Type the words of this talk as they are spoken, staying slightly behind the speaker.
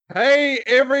Hey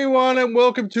everyone, and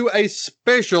welcome to a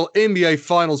special NBA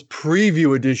Finals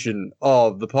preview edition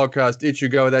of the podcast It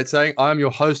Should Go Without Saying. I'm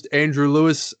your host, Andrew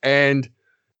Lewis, and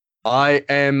I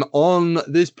am on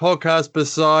this podcast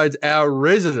besides our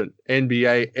resident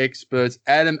NBA experts,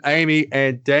 Adam Amy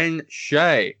and Dan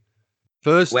Shea.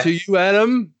 First to you,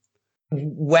 Adam.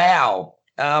 Wow.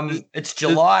 It's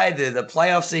July, the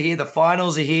playoffs are here, the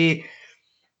finals are here.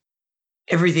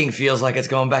 Everything feels like it's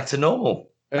gone back to normal.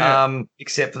 Yeah.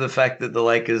 Except for the fact that the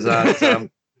Lakers aren't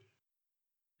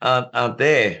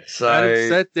there. So Adam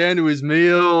sat down to his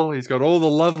meal. He's got all the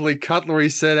lovely cutlery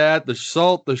set out, the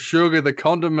salt, the sugar, the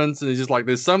condiments, and he's just like,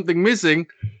 there's something missing,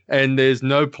 and there's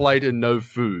no plate and no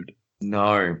food.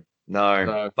 No.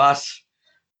 But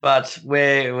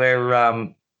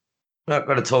we're not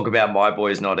going to talk about my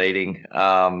boys not eating.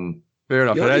 Fair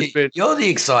enough. You're the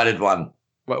excited one.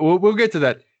 We'll get to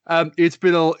that. It's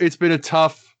been a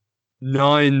tough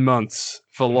 9 months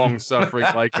for long-suffering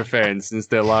Laker fans since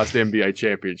their last NBA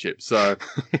championship. So,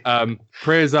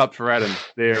 prayers up for Adam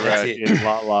there in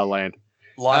La La Land.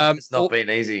 Life has not been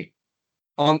easy.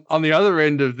 On the other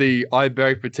end of the I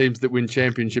barrack for teams that win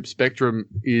championship spectrum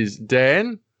is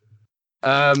Dan.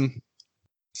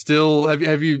 Still,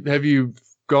 have you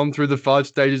gone through the 5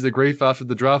 stages of grief after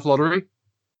the draft lottery?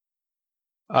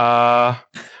 Well,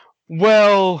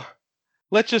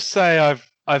 let's just say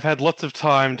I've had lots of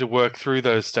time to work through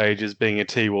those stages being a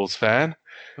T-Wolves fan.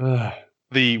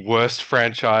 The worst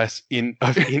franchise in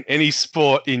any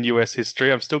sport in US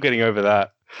history. I'm still getting over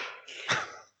that.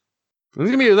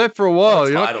 There's going to be that for a while.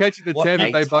 You're not catching the Tampa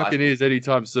Bay Buccaneers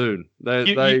anytime soon.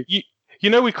 You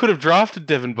know we could have drafted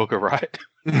Devin Booker, right?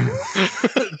 He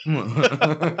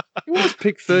was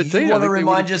pick 13. You want to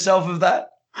remind yourself of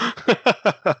that?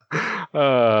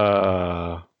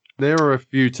 There are a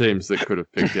few teams that could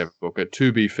have picked Devin Booker,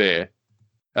 to be fair.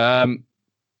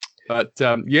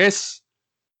 Yes,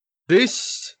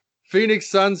 this Phoenix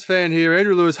Suns fan here,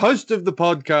 Andrew Lewis, host of the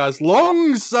podcast,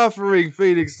 long-suffering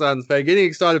Phoenix Suns fan, getting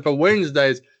excited for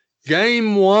Wednesday's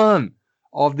Game 1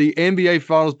 of the NBA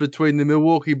Finals between the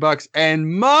Milwaukee Bucks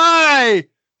and my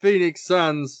Phoenix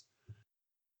Suns.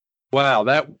 Wow,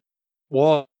 that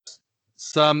was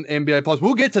some NBA players.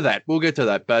 We'll get to that.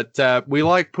 But we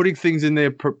like putting things in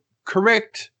their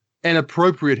correct and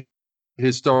appropriate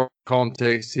historical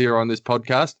context here on this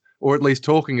podcast, or at least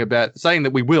saying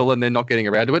that we will and then not getting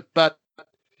around to it. But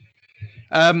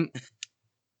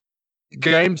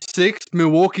Game 6,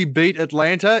 Milwaukee beat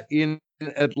Atlanta in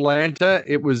Atlanta.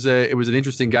 It was an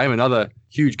interesting game, another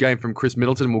huge game from Chris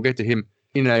Middleton. We'll get to him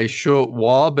in a short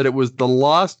while, but it was the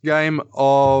last game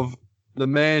of the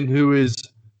man who is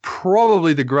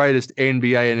probably the greatest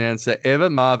NBA announcer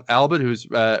ever, Marv Albert, who's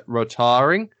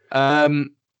retiring. I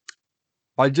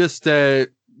just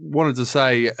wanted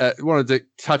to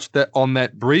touch on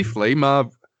that briefly.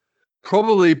 Marv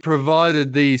probably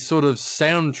provided the sort of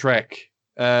soundtrack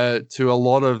to a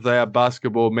lot of our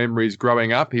basketball memories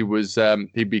growing up. He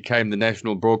became the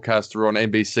national broadcaster on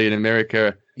NBC in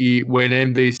America when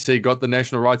NBC got the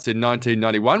national rights in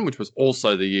 1991, which was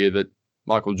also the year that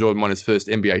Michael Jordan won his first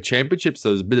NBA championship. So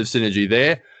there's a bit of synergy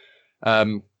there.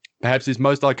 Perhaps his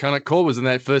most iconic call was in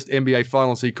that first NBA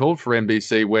Finals he called for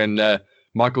NBC when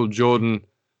Michael Jordan,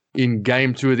 in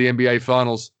Game 2 of the NBA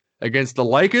Finals against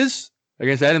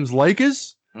Adam's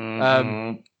Lakers,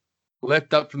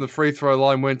 left up from the free throw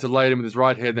line, went to lay him with his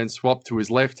right hand, then swapped to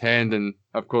his left hand, and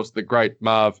of course the great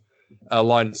Marv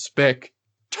line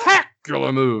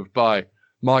spectacular move by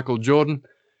Michael Jordan.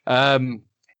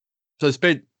 So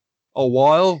spent a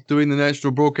while doing the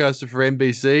national broadcaster for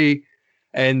NBC,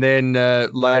 and then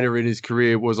later in his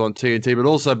career was on TNT, but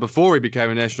also before he became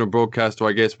a national broadcaster,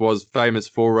 I guess, was famous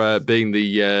for being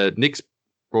the Knicks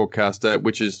broadcaster,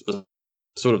 which is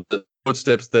sort of the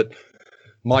footsteps that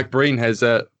Mike Breen has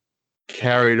followed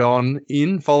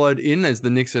in as the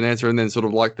Knicks announcer, and then sort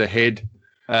of like the head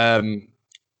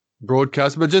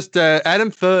broadcaster. But just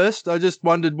Adam first, I just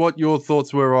wondered what your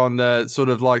thoughts were on sort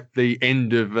of like the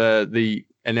end of the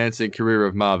announcing career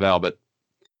of Marv Albert.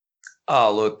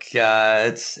 Oh, look,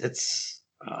 it's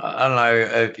I don't know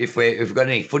if we've got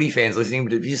any footy fans listening,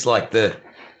 but it's just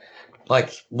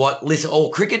all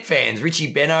cricket fans,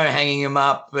 Richie Benaud hanging him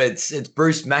up. It's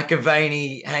Bruce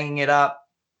McAvaney hanging it up.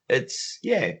 It's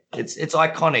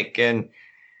iconic, and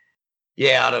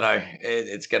I don't know.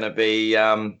 It's going to be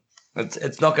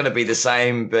it's not going to be the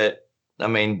same, but I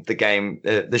mean the game,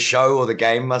 the show or the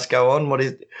game must go on.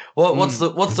 What's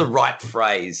the right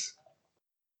phrase?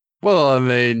 Well, I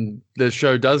mean, the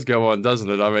show does go on, doesn't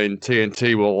it? I mean,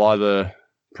 TNT will either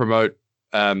promote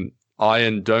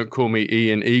Don't Call Me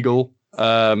Ian Eagle,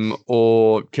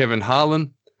 or Kevin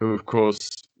Harlan, who, of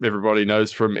course, everybody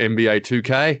knows from NBA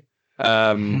 2K.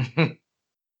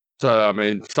 So, I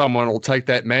mean, someone will take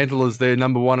that mantle as their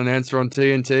number one announcer on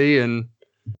TNT, and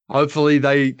hopefully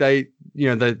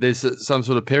there's some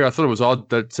sort of pair. I thought it was odd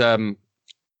that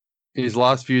in his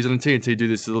last few years, and TNT do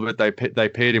this a little bit, they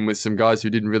paired him with some guys who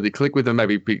didn't really click with him.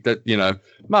 Maybe picked that,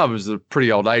 Marv was a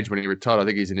pretty old age when he retired. I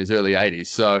think he's in his early 80s.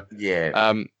 So,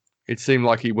 yeah. It seemed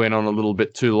like he went on a little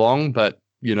bit too long, but,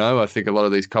 I think a lot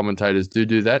of these commentators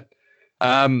do that.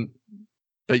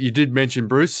 But you did mention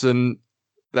Bruce, and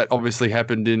that obviously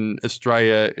happened in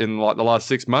Australia in like the last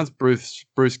 6 months. Bruce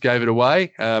gave it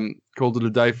away, called it a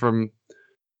day from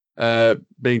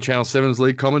being Channel 7's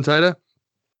lead commentator.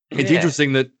 It's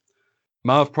interesting that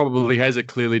Marv probably has a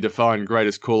clearly defined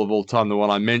greatest call of all time, the one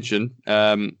I mentioned.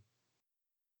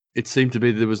 It seemed to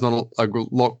be that there was not a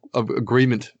lot of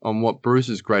agreement on what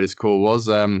Bruce's greatest call was.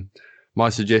 My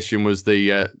suggestion was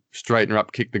the straightener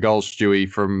up, kick the goal, Stewie,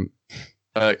 from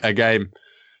a game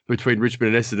between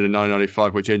Richmond and Essendon in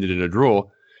 1995, which ended in a draw.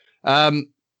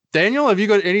 Daniel, have you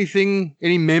got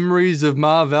any memories of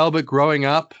Marv Albert growing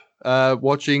up,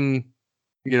 watching,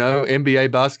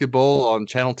 NBA basketball on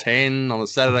Channel 10 on a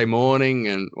Saturday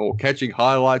morning or catching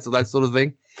highlights or that sort of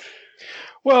thing?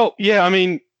 Well, yeah, I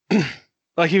mean,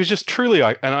 like he was just truly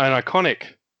an iconic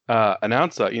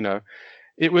announcer,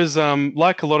 It was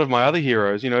like a lot of my other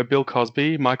heroes, Bill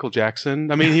Cosby, Michael Jackson.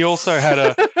 I mean, he also had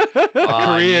a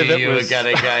career that you was... were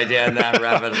going to go down that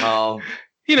rabbit hole.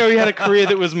 He had a career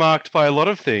that was marked by a lot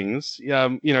of things.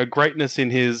 Greatness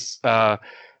in his kind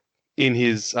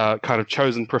of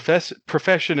chosen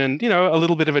profession, and a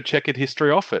little bit of a checkered history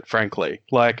off it. Frankly,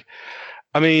 like,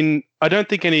 I mean, I don't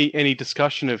think any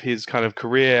discussion of his kind of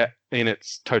career in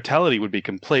its totality would be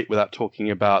complete without talking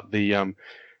about the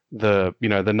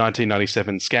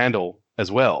 1997 scandal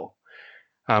as well.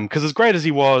 Because as great as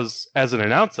he was as an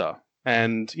announcer,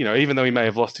 and even though he may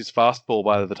have lost his fastball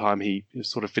by the time he was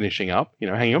sort of finishing up,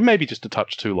 hanging on maybe just a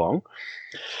touch too long,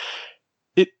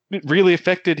 it really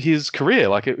affected his career.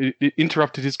 Like it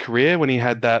interrupted his career when he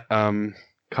had that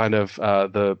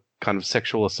the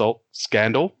sexual assault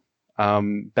scandal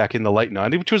back in the late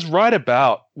 90s, which was right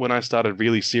about when I started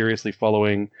really seriously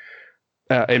following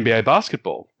NBA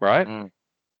basketball, right? Mm.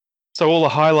 So all the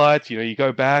highlights, you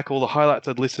go back, all the highlights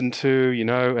I'd listened to,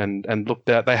 and looked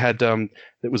at, they had,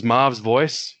 it was Marv's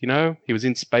voice, he was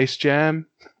in Space Jam,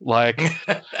 like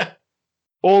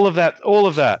all of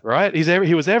that, right?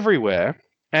 He was everywhere.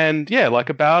 And yeah, like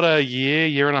about a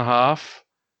year and a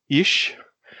half-ish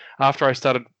after I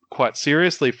started quite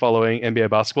seriously following NBA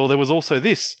basketball, there was also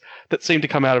this that seemed to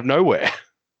come out of nowhere.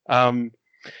 I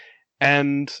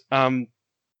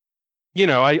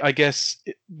guess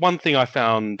one thing I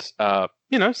found,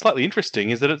 slightly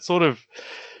interesting is that it sort of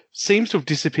seems to have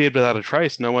disappeared without a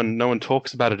trace. No one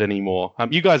talks about it anymore.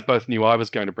 You guys both knew I was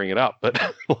going to bring it up, but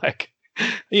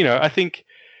I think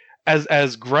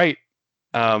as great,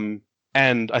 and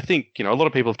I think, a lot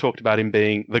of people have talked about him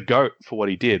being the GOAT for what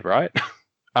he did, right?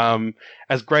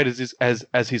 As great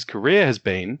as his career has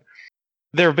been,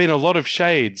 there have been a lot of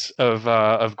shades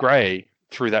of grey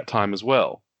through that time as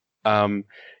well.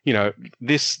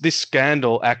 This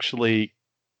scandal actually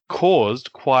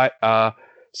caused quite a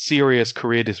serious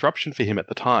career disruption for him at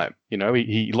the time.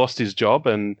 He lost his job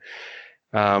and,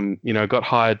 got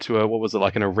hired to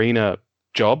an arena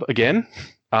job again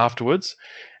afterwards,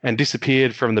 and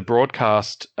disappeared from the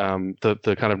broadcast,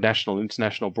 the kind of national,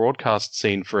 international broadcast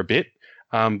scene for a bit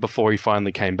before he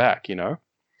finally came back. It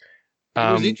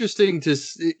was interesting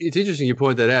it's interesting you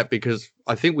point that out, because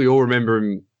I think we all remember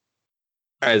him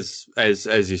as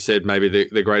you said, maybe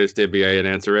the greatest NBA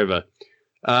announcer ever.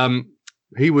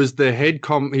 He was the head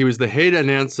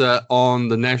announcer on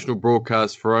the national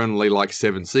broadcast for only like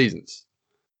 7 seasons.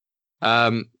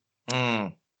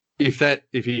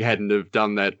 If he hadn't have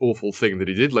done that awful thing that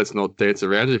he did, let's not dance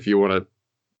around it. If you want to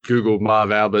Google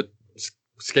Marv Albert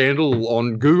scandal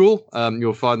on Google,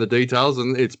 you'll find the details,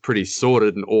 and it's pretty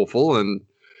sordid and awful. And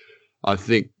I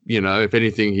think, if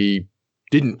anything, he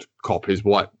didn't cop his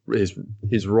right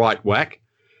whack.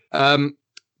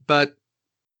 But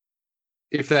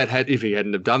if he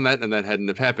hadn't have done that and that hadn't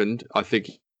have happened, I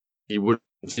think he would have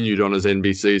continued on as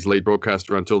NBC's lead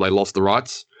broadcaster until they lost the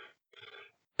rights.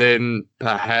 Then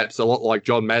perhaps a lot like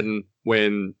John Madden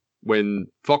when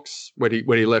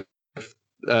he left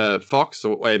Fox,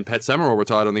 and Pat Summerall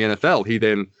retired on the NFL,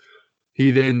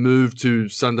 he then moved to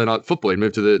Sunday Night Football. He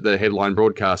moved to the headline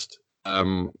broadcast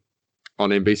on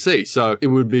NBC. So it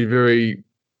would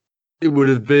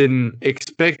have been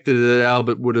expected that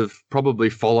Albert would have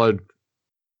probably followed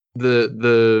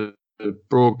the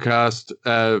broadcast,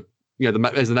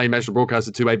 as the named national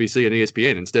broadcaster to ABC and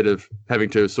ESPN, instead of having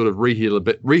to sort of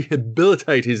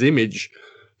rehabilitate his image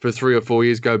for 3 or 4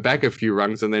 years, go back a few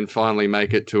rungs, and then finally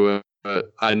make it to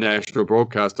a national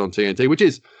broadcast on TNT, which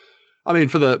is, I mean,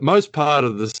 for the most part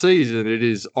of the season, it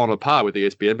is on a par with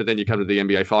ESPN, but then you come to the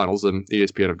NBA finals and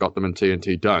ESPN have got them and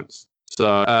TNT don't.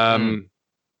 So,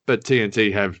 but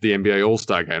TNT have the NBA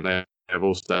All-Star game. They have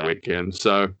All-Star weekend.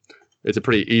 So it's a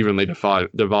pretty evenly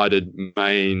divided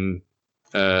main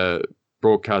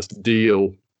broadcast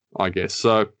deal, I guess.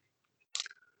 So,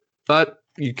 but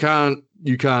you can't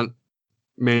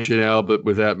mention Albert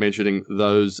without mentioning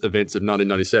those events of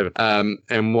 1997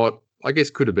 and what I guess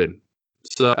could have been.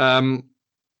 So,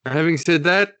 having said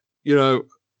that,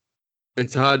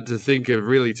 it's hard to think of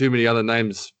really too many other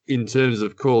names in terms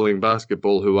of calling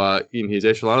basketball who are in his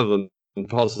echelon, other than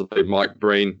possibly Mike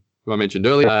Breen, who I mentioned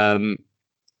earlier,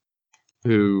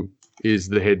 who is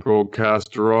the head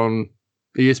broadcaster on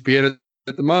ESPN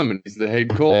at the moment. He's the head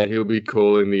caller. He'll be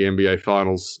calling the NBA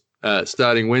Finals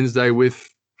starting Wednesday with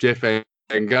Jeff Van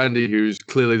Gundy, who's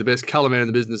clearly the best color man in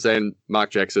the business, and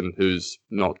Mark Jackson, who's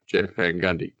not Jeff Van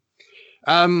Gundy.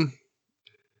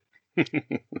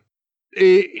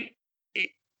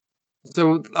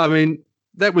 So, I mean,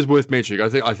 that was worth mentioning.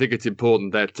 I think it's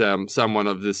important that someone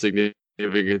of the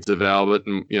significance of Albert,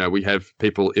 and we have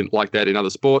people like that in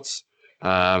other sports.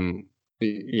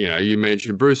 You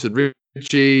mentioned Bruce and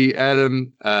Richie,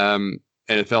 Adam.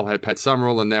 NFL had Pat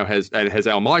Summerall, and now has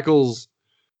Al Michaels,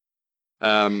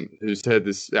 who's had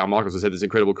this. Al Michaels has had this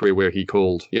incredible career where he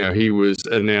called. He was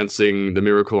announcing the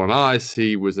Miracle on Ice.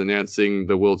 He was announcing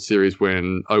the World Series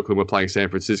when Oakland were playing San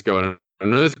Francisco and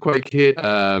an earthquake hit.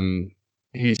 Al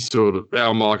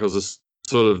Michaels is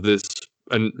sort of this,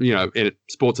 and in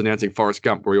sports announcing Forrest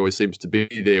Gump, where he always seems to be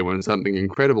there when something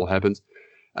incredible happens.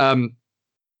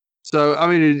 So I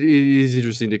mean, it is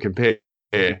interesting to compare.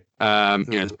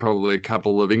 There's probably a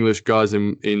couple of English guys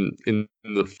in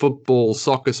the football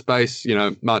soccer space.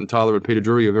 Martin Tyler and Peter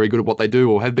Drury are very good at what they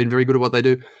do, or have been very good at what they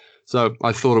do. So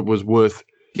I thought it was worth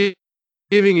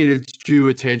giving it its due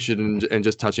attention and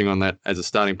just touching on that as a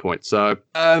starting point. So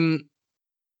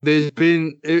there's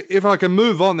been, if I can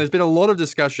move on, there's been a lot of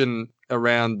discussion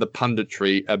around the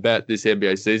punditry about this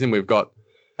NBA season. We've got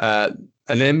an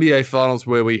NBA Finals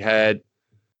where we had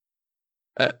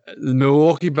the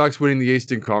Milwaukee Bucks winning the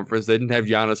Eastern Conference. They didn't have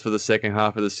Giannis for the second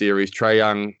half of the series. Trae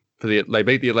Young they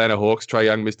beat the Atlanta Hawks. Trae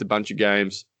Young missed a bunch of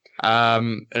games.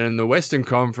 And in the Western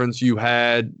Conference, you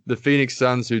had the Phoenix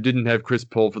Suns, who didn't have Chris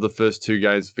Paul for the first 2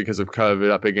 games because of COVID,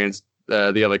 up against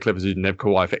the LA Clippers, who didn't have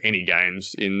Kawhi for any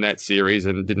games in that series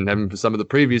and didn't have him for some of the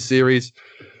previous series.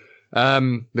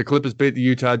 The Clippers beat the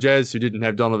Utah Jazz, who didn't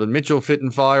have Donovan Mitchell fit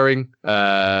and firing.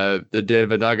 The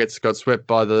Denver Nuggets got swept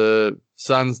by the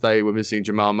Suns. They were missing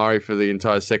Jamal Murray for the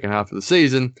entire second half of the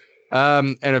season.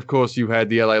 And of course, you had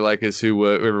the LA Lakers, who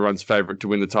were everyone's favorite to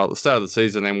win the title at the start of the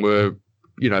season and were,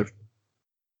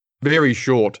 very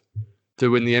short to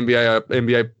win the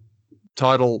NBA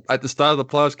title at the start of the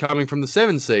playoffs, coming from the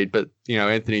 7 seed. But,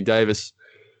 Anthony Davis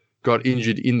got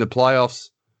injured in the playoffs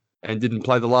and didn't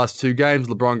play the last 2 games.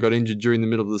 LeBron got injured during the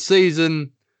middle of the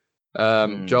season.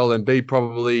 Joel Embiid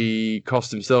probably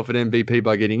cost himself an MVP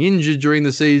by getting injured during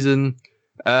the season.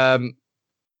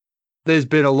 There's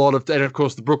been a lot of, and of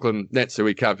course the Brooklyn Nets, who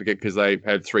we can't forget because they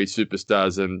had 3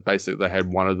 superstars, and basically they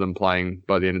had one of them playing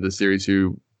by the end of the series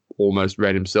who almost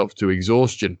ran himself to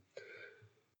exhaustion.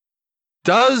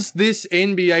 Does this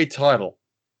NBA title,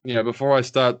 before I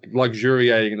start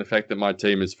luxuriating in the fact that my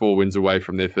team is 4 wins away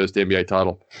from their first NBA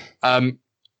title,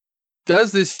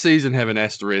 does this season have an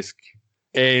asterisk?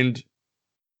 And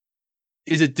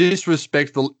is it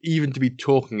disrespectful even to be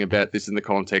talking about this in the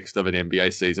context of an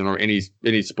NBA season or any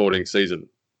sporting season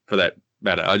for that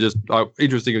matter? I'm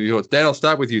interested in your thoughts. Dan, I'll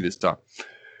start with you this time.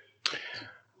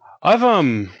 I've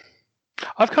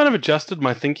kind of adjusted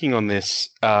my thinking on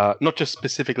this, not just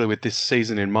specifically with this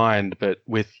season in mind, but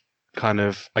with kind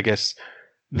of, I guess,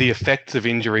 the effects of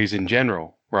injuries in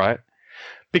general, right?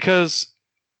 Because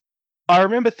I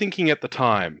remember thinking at the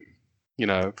time,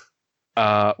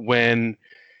 when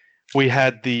we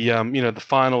had the the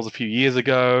finals a few years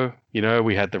ago,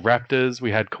 we had the Raptors,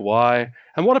 we had Kawhi,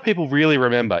 and what do people really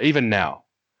remember, even now?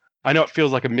 I know it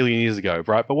feels like a million years ago,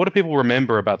 right? But what do people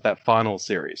remember about that final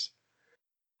series?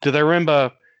 Do they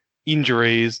remember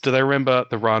injuries? Do they remember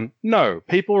the run? No.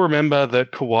 People remember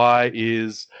that Kawhi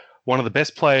is one of the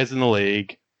best players in the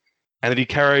league and that he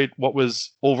carried what was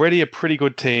already a pretty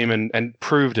good team and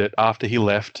proved it after he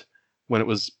left, when it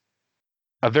was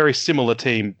a very similar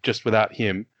team just without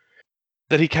him,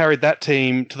 that he carried that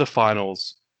team to the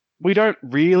finals. We don't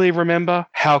really remember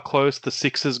how close the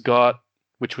Sixers got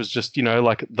which was just,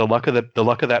 like the luck of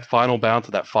that final bounce,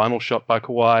 or that final shot by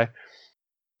Kawhi.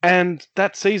 And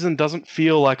that season doesn't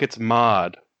feel like it's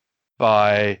marred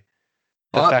by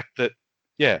the fact that,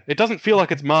 it doesn't feel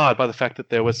like it's marred by the fact that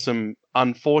there was some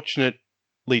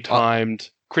unfortunately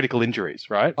timed critical injuries,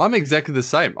 right? I'm exactly the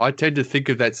same. I tend to think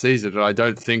of that season, and I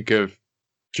don't think of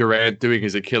Durant doing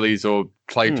his Achilles or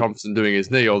Klay Thompson doing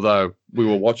his knee, although we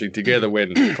were watching together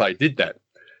when Klay did that.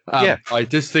 I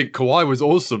just think Kawhi was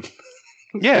awesome.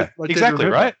 Yeah, exactly,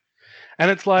 right?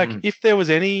 And it's like, if there was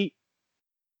any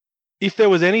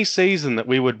season that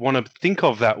we would want to think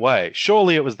of that way,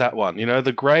 surely it was that one.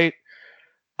 The great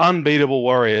unbeatable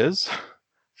Warriors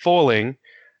falling,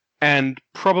 and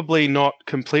probably not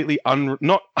completely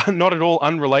not at all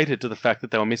unrelated to the fact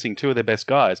that they were missing two of their best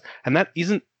guys. And that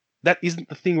isn't the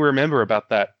thing we remember about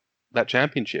that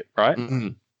championship, right? Mm-hmm.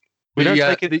 We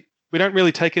don't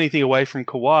really take anything away from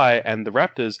Kawhi and the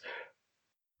Raptors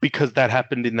because that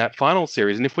happened in that final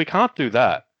series. And if we can't do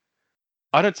that,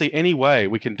 I don't see any way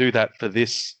we can do that for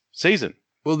this season.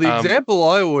 Well, the example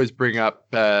I always bring up,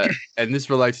 and this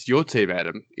relates to your team,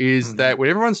 Adam, is that when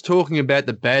everyone's talking about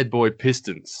the bad boy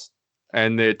Pistons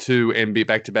and their two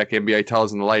back-to-back NBA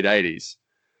titles in the late 80s,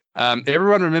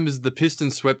 everyone remembers the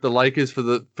Pistons swept the Lakers for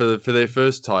their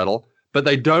first title, but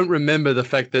they don't remember the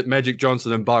fact that Magic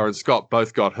Johnson and Byron Scott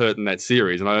both got hurt in that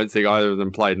series, and I don't think either of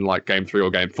them played in like Game 3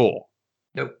 or Game 4.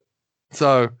 Nope.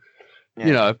 So,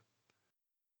 but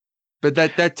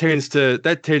that tends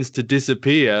to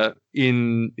disappear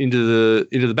into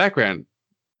the background,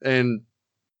 and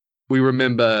we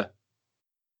remember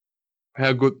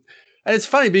how good. And it's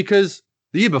funny because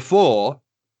the year before,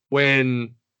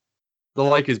 when the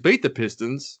Lakers beat the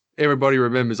Pistons, everybody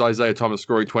remembers Isaiah Thomas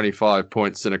scoring 25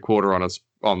 points and a quarter on a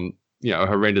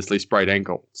horrendously sprayed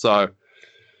ankle. So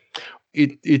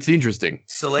it's interesting.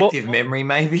 Selective memory,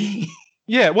 maybe.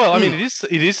 Yeah, well, I mean,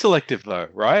 it is selective though,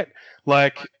 right?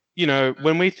 Like,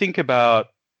 when we think about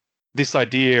this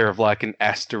idea of like an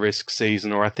asterisk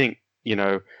season, or I think,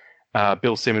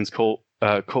 Bill Simmons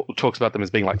talks about them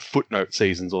as being like footnote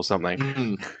seasons or something.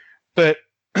 Mm-hmm. But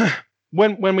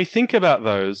when we think about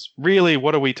those, really,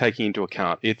 what are we taking into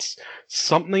account? It's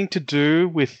something to do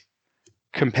with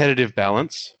competitive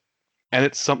balance, and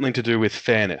it's something to do with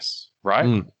fairness,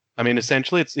 right? I mean,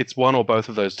 essentially, it's one or both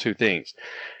of those two things.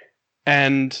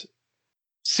 And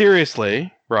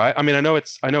seriously, right? I mean, I know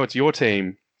it's your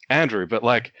team, Andrew, but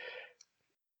like,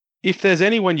 if there's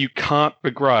anyone you can't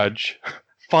begrudge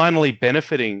finally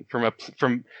benefiting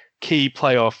from key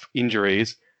playoff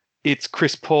injuries, it's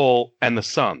Chris Paul and the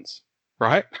Suns,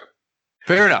 right?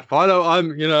 Fair enough. I know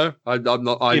I'm not. I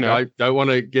don't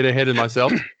want to get ahead of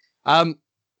myself.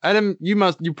 Adam,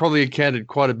 you probably encountered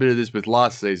quite a bit of this with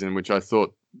last season, which I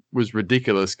thought was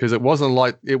ridiculous because it wasn't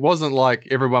like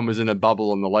everyone was in a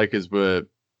bubble and the Lakers were,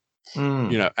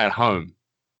 at home.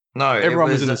 No,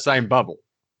 everyone was in the same bubble.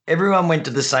 Everyone went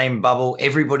to the same bubble.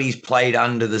 Everybody's played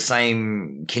under the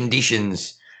same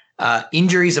conditions.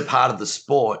 Injuries are part of the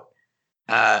sport.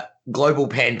 Global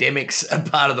pandemics are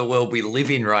part of the world we live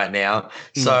in right now.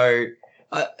 So,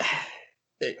 I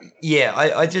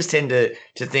just tend to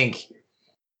think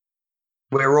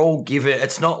we're all given.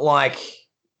 It's not like,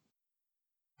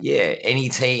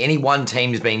 any one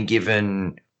team's been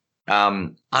given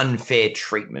unfair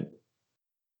treatment.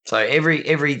 So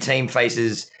every team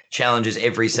faces challenges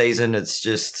every season. It's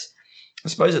just, I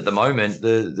suppose at the moment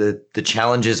the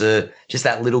challenges are just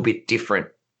that little bit different,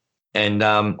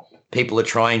 and people are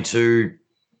trying to,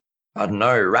 I don't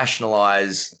know,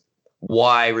 rationalize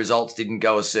why results didn't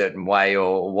go a certain way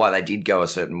or why they did go a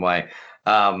certain way.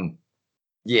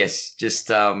 It's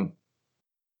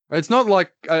not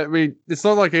like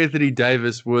Anthony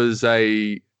Davis was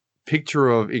a picture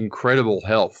of incredible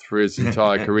health for his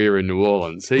entire career in New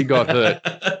Orleans. He got hurt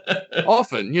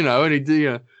often,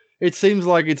 and it seems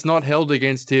like it's not held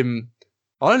against him.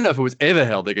 I don't know if it was ever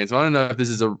held against him. I don't know if this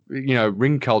is a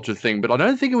ring culture thing, but I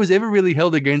don't think it was ever really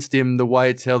held against him the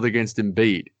way it's held against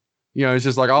Embiid. It's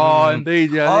just like,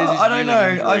 Embiid. I don't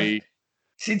know.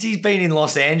 Since he's been in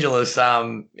Los Angeles,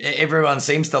 everyone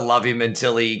seems to love him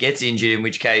until he gets injured, in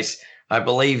which case I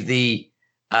believe the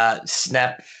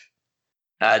snap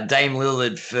Dame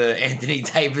Lillard for Anthony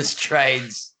Davis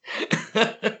trades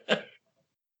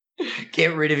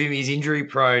get rid of him. He's injury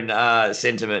prone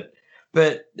sentiment.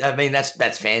 But I mean,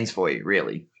 that's fans for you,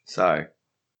 really. So,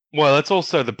 well, it's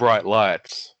also the bright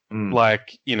lights.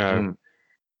 Like, I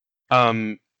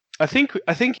think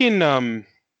in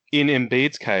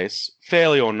Embiid's case,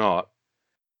 fairly or not,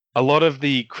 a lot of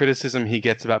the criticism he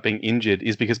gets about being injured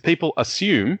is because people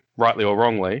assume, rightly or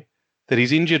wrongly, that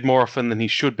he's injured more often than he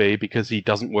should be because he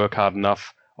doesn't work hard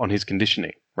enough on his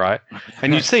conditioning. right?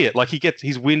 And you see it, like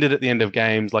he's winded at the end of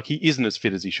games, like he isn't as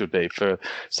fit as he should be for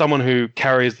someone who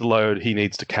carries the load he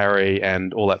needs to carry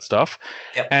and all that stuff.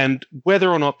 Yep. And whether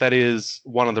or not that is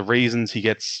one of the reasons he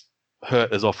gets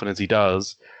hurt as often as he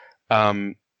does,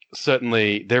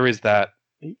 certainly there is that.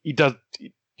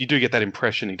 You do get that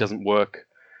impression he doesn't work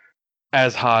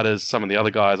as hard as some of the other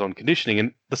guys on conditioning,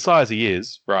 and the size he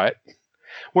is, right?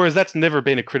 Whereas that's never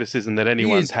been a criticism that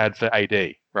anyone's had for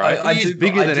AD, right? He's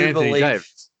bigger than Anthony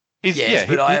Davis.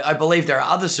 I believe there are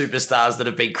other superstars that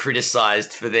have been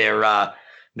criticised for their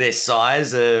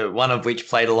size. One of which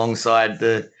played alongside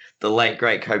the late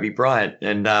great Kobe Bryant,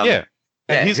 and and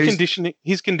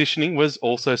his conditioning was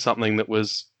also something that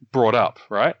was brought up,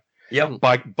 right? Yep.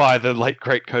 By the late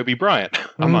great Kobe Bryant,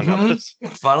 among others.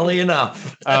 Funnily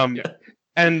enough.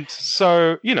 And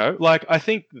so, like, I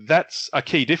think that's a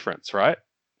key difference, right?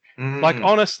 Like,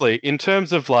 honestly, in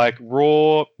terms of like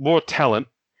raw talent,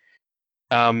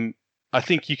 I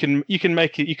think you can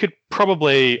make it. You could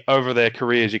probably over their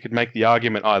careers, you could make the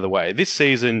argument either way. This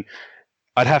season,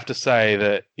 I'd have to say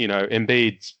that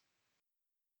Embiid's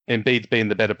been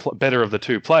the better of the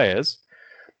two players,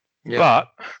 but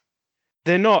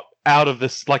they're not out of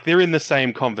this. Like, they're in the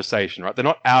same conversation, right? They're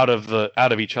not out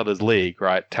of each other's league,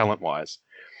 right? Talent wise,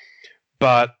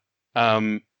 but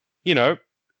Embiid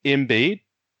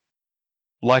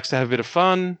likes to have a bit of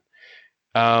fun.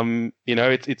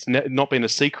 It's not been a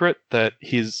secret that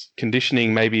his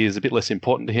conditioning maybe is a bit less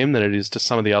important to him than it is to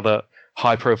some of the other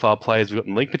high-profile players we've got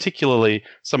in the league, particularly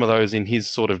some of those in his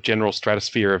sort of general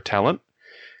stratosphere of talent.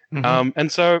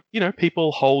 And so,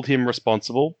 people hold him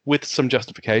responsible with some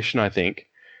justification, I think,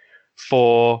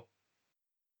 for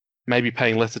maybe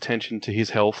paying less attention to his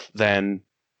health than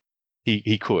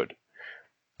he could.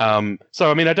 So,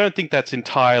 I mean, I don't think that's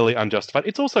entirely unjustified.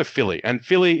 It's also Philly, and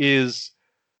Philly is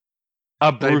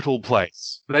a brutal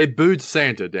place. They booed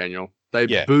Santa, Daniel. They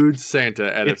booed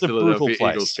Santa at a Philadelphia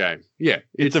Eagles game. Yeah,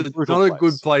 it's not a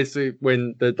good place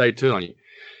when they turn on you.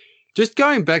 Just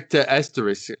going back to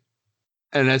Asterisk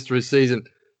season,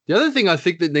 the other thing I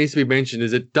think that needs to be mentioned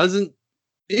is it doesn't,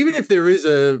 even if there is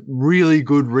a really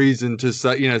good reason to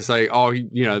say, oh,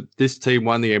 this team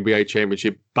won the NBA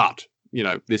championship, but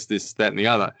this, that, and the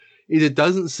other, is it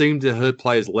doesn't seem to hurt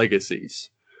players' legacies.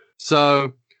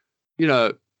 So,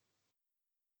 no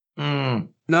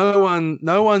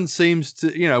one seems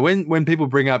to, when people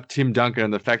bring up Tim Duncan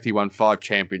and the fact he won 5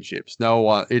 championships,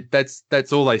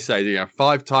 that's all they say.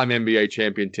 5-time NBA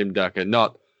champion Tim Duncan,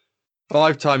 not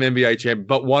 5-time NBA champion,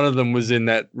 but one of them was in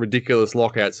that ridiculous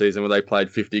lockout season where they played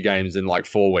 50 games in like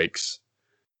 4 weeks,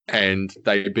 and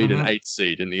they beat an 8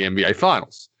 seed in the NBA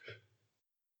Finals.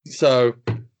 So,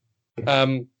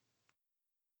 I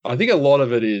think a lot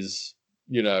of it is,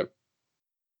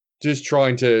 just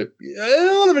trying to.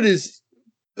 A lot of it is,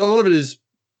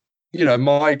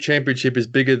 my championship is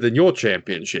bigger than your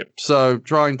championship. So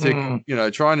trying to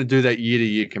do that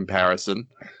year-to-year comparison.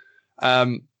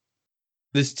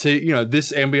 This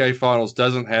NBA Finals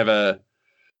doesn't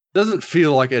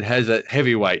feel like it has a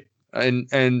heavyweight,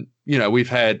 and we've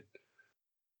had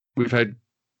the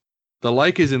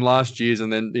Lakers in last year's,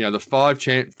 and then the 5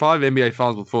 NBA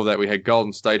Finals before that we had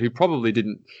Golden State, who probably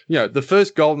didn't. The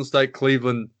first Golden State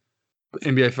Cleveland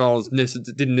NBA Finals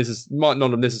might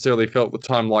not have necessarily felt at the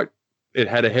time like it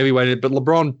had a heavyweight in it, but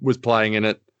LeBron was playing in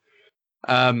it.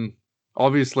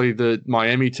 Obviously the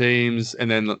Miami teams, and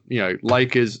then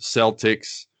Lakers,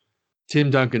 Celtics,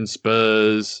 Tim Duncan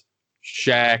Spurs,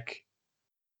 Shaq,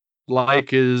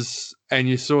 Lakers, and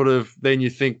you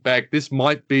think back, this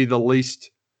might be the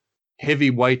least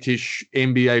heavyweightish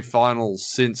NBA Finals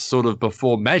since sort of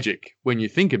before Magic when you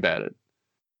think about it.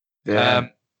 Yeah.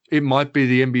 It might be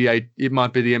the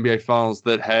NBA Finals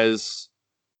that has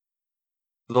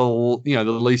the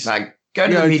least. Go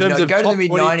to the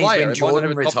mid-90s when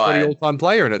Jordan retired. All-time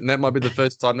player in it, and that might be the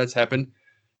first time that's happened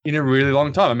in a really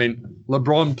long time. I mean,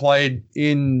 LeBron played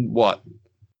in what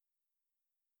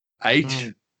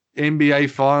 8 NBA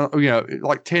finals,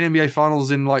 like 10 NBA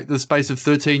Finals in like the space of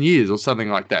 13 years or something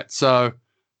like that. So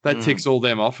that ticks all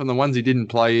them off, and the ones he didn't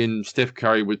play in, Steph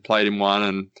Curry played in one,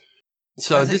 and.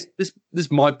 So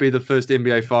this might be the first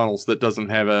NBA Finals that doesn't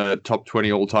have a top 20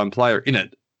 all-time player in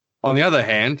it. On the other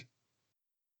hand,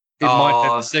 it might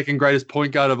have the second greatest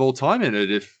point guard of all time in it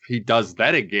if he does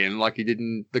that again, like he did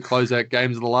in the closeout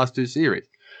games of the last 2 series.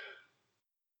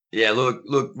 Yeah, look,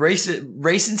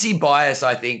 recency bias,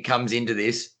 I think, comes into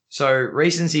this. So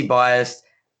recency bias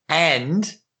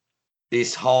and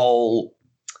this whole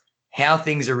how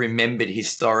things are remembered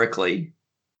historically.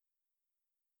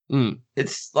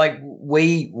 It's like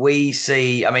we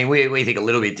see, I mean, we think a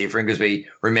little bit different because we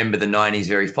remember the 90s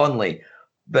very fondly,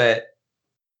 but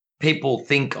people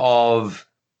think of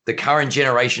the current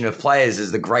generation of players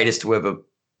as the greatest who have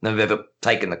ever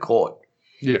taken the court.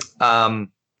 Yeah.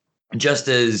 Just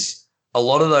as a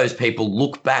lot of those people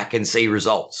look back and see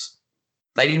results.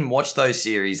 They didn't watch those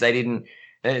series. They didn't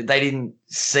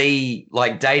see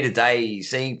like day to day,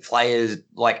 seeing players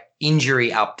like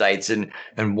injury updates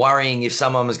and worrying if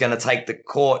someone was going to take the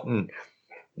court, and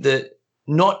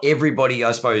not everybody,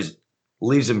 I suppose,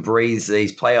 lives and breathes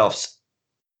these playoffs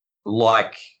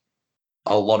like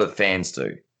a lot of fans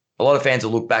do. A lot of fans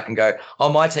will look back and go, "Oh,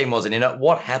 my team wasn't in it.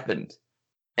 What happened?"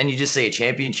 And you just see a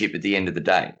championship at the end of the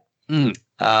day. You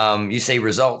see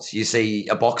results. You see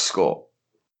a box score.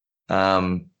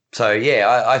 So,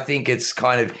 yeah, I think it's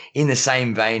kind of in the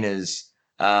same vein as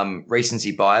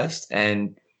recency biased.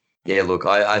 And, yeah, look,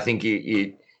 I think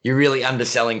you're really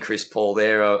underselling Chris Paul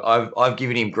there. I've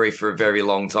given him grief for a very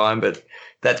long time, but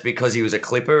that's because he was a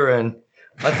Clipper. And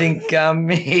I think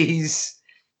he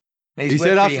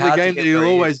said after the game that he'll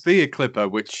always be a Clipper,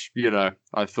 which,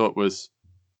 I thought was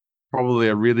probably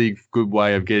a really good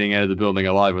way of getting out of the building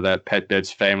alive without Pat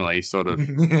Bev's family sort of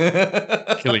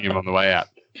killing him on the way out.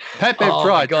 Pat Bev tried. Oh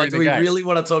my God, do we really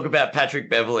want to talk about Patrick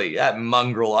Beverley? That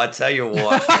mongrel, I tell you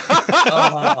what.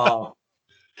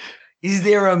 Is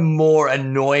there a more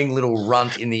annoying little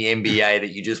runt in the NBA that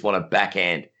you just want to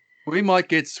backhand? We might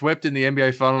get swept in the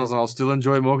NBA Finals and I'll still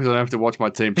enjoy it more because I don't have to watch my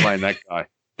team playing that guy.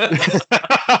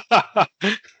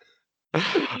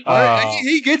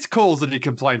 He gets calls and he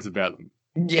complains about them.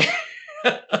 Yeah.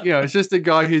 It's just a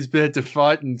guy who's been had to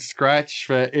fight and scratch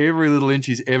for every little inch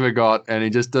he's ever got, and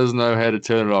he just doesn't know how to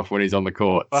turn it off when he's on the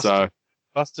court.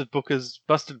 Busted Booker's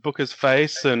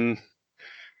face and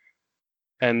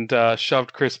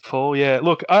shoved Chris Paul. Yeah,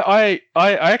 look, I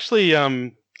actually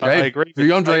I agree.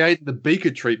 DeAndre Ayton, the Beaker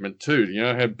treatment too. You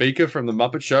know how Beaker from the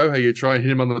Muppet Show, how you try and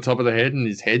hit him on the top of the head and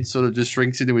his head sort of just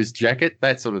shrinks into his jacket,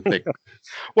 that sort of thing.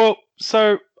 Well,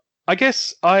 so I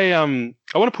guess I want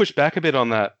to push back a bit on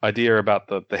that idea about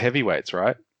the heavyweights,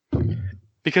 right?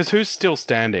 Because who's still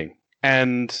standing?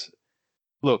 And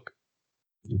look,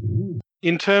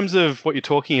 in terms of what you're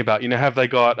talking about, have they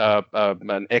got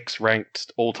an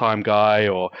X-ranked all-time guy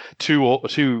or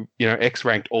two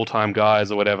X-ranked all-time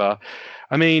guys or whatever?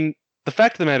 I mean, the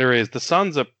fact of the matter is the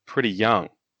Suns are pretty young.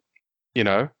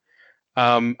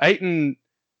 Ayton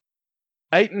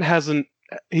hasn't.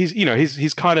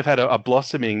 He's kind of had a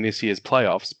blossoming this year's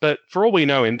playoffs, but for all we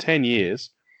know, in 10 years,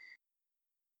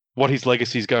 what his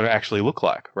legacy is going to actually look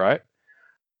like, right?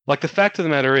 Like, the fact of the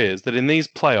matter is that in these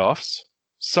playoffs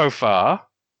so far,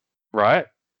 right,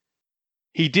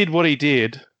 he did what he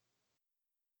did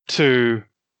to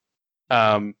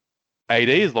AD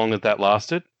as long as that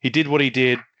lasted. He did what he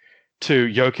did to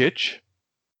Jokic,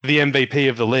 the MVP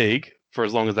of the league, for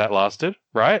as long as that lasted,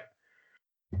 right?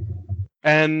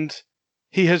 And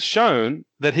he has shown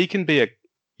that you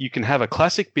can have a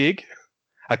classic big,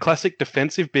 a classic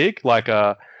defensive big, like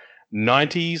a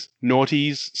 90s,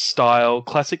 noughties style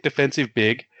classic defensive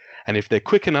big. And if they're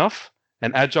quick enough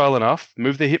and agile enough,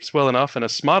 move their hips well enough and are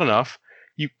smart enough,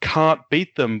 you can't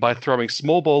beat them by throwing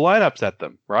small ball lineups at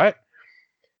them, right?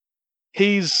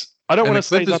 I don't want to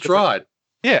say Clippers tried.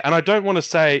 Yeah, and I don't want to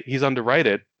say he's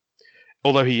underrated,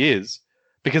 although he is,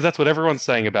 because that's what everyone's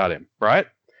saying about him, right?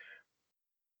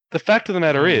 The fact of the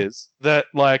matter is that,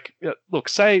 like, look,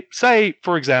 say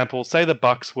for example, say the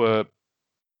Bucks were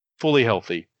fully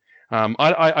healthy.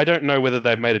 I don't know whether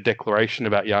they've made a declaration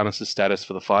about Giannis' status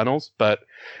for the finals, but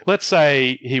let's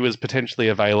say he was potentially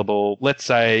available. Let's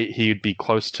say he'd be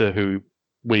close to who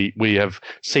we have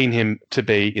seen him to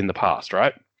be in the past,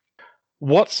 right?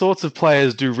 What sorts of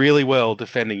players do really well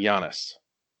defending Giannis?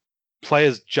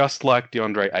 Players just like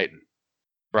DeAndre Ayton,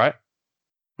 right?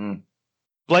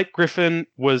 Blake Griffin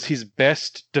was his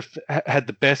best, had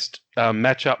the best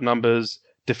matchup numbers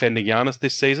defending Giannis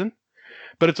this season,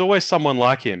 but it's always someone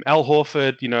like him. Al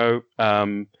Horford,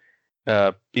 in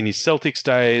his Celtics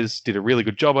days, did a really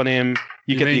good job on him.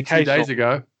 You get the occasional 2 days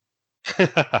ago.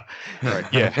 Right,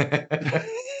 yeah.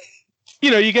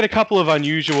 You get a couple of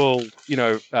unusual,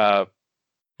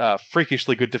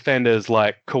 freakishly good defenders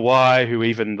like Kawhi, who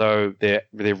even though they're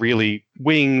really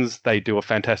wings, they do a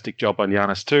fantastic job on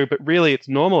Giannis too. But really, it's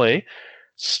normally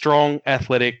strong,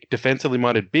 athletic, defensively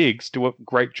minded bigs do a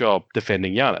great job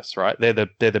defending Giannis, right? They're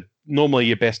the normally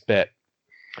your best bet.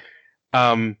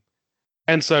 And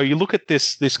so you look at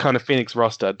this kind of Phoenix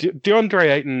roster.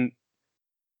 DeAndre Ayton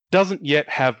doesn't yet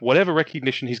have whatever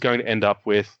recognition he's going to end up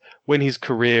with when his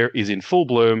career is in full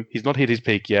bloom. He's not hit his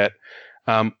peak yet.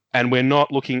 And we're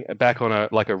not looking back on a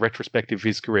retrospective of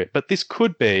his career. But this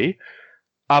could be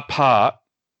a part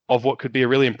of what could be a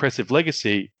really impressive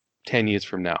legacy 10 years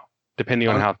from now, depending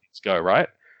on how things go, right?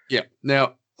 Yeah.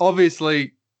 Now,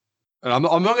 obviously, and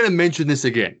I'm not going to mention this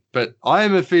again, but I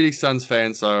am a Phoenix Suns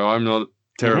fan, so I'm not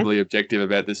terribly objective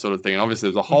about this sort of thing. And obviously,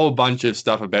 there's a whole bunch of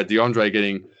stuff about DeAndre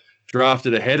getting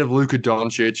drafted ahead of Luka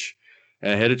Doncic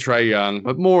and ahead of Trae Young,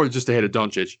 but more just ahead of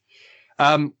Doncic.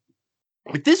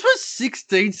 If this was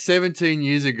 16, 17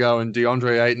 years ago and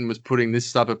DeAndre Ayton was putting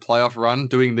this type of playoff run,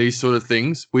 doing these sort of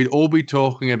things, we'd all be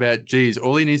talking about, geez,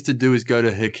 all he needs to do is go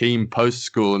to Hakeem Post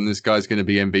School and this guy's going to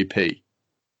be MVP.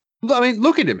 I mean,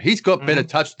 look at him. He's got better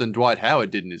touch than Dwight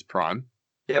Howard did in his prime.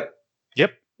 Yep.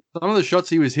 Some of the shots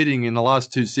he was hitting in the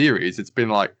last two series, it's been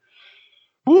like,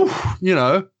 whew,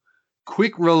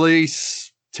 quick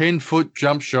release, 10-foot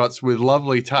jump shots with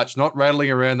lovely touch, not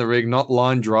rattling around the ring, not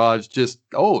line drives, just,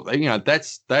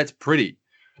 that's pretty.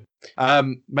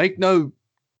 Make no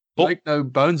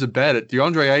bones about it.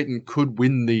 DeAndre Ayton could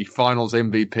win the finals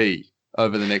MVP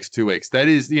over the next 2 weeks. That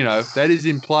is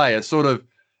in play, a sort of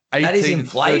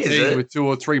 18-13 with 2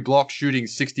 or 3 blocks shooting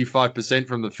 65%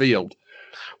 from the field.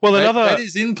 Well, that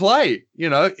is in play.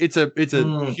 It's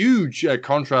a huge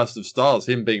contrast of styles,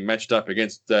 him being matched up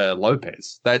against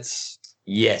Lopez. That's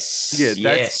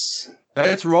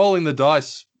that's rolling the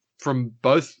dice from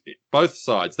both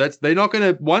sides.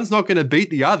 One's not gonna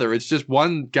beat the other. It's just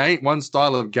one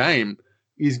style of game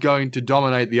is going to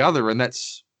dominate the other, and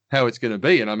that's how it's going to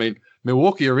be. And I mean,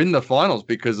 Milwaukee are in the finals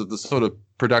because of the sort of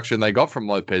production they got from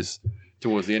Lopez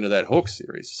towards the end of that Hawks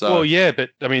series. So, well, yeah, but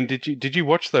I mean, did you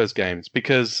watch those games?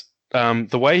 Because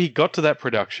the way he got to that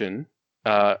production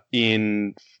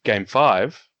in Game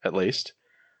 5, at least,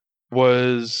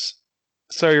 was,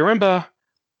 so you remember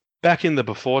back in the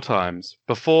before times,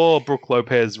 before Brook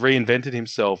Lopez reinvented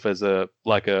himself as a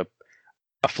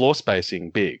floor spacing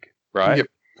big, right? Yep.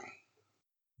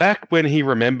 Back when he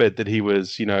remembered that he was,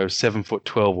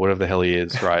 7'12", whatever the hell he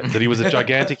is, right? That he was a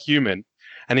gigantic human.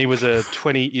 And he was a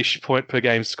 20-ish point per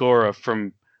game scorer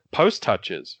from post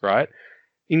touches, right?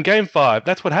 In Game 5,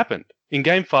 that's what happened. In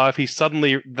Game 5, they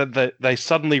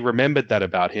suddenly remembered that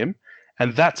about him,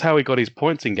 and that's how he got his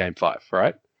points in Game 5,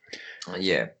 right?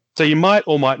 Yeah. So you might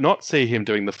or might not see him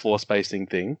doing the floor spacing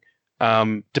thing,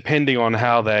 depending on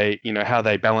how they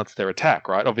balance their attack,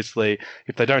 right? Obviously,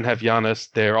 if they don't have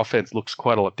Giannis, their offense looks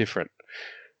quite a lot different.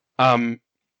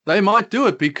 They might do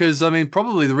it because, I mean,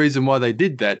 probably the reason why they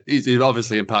did that is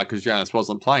obviously in part because Giannis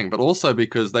wasn't playing, but also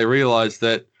because they realized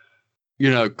that,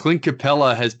 Clint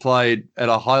Capella has played at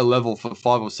a high level for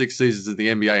 5 or 6 seasons in the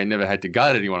NBA and never had to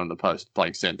guard anyone in the post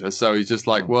playing center. So he's just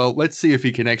like, well, let's see if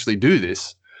he can actually do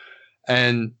this.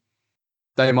 And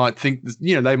they might think,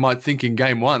 in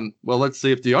Game 1, well, let's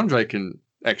see if DeAndre can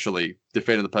actually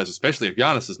defend in the post, especially if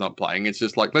Giannis is not playing. It's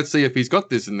just like, let's see if he's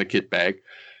got this in the kit bag,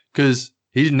 because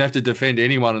he didn't have to defend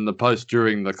anyone in the post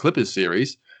during the Clippers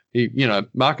series.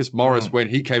 Marcus Morris, when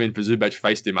he came in for Zubac,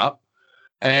 faced him up.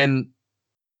 And,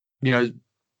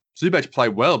 Zubac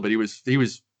played well, but he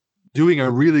was doing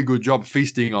a really good job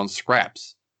feasting on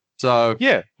scraps. So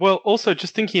yeah, well, also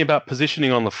just thinking about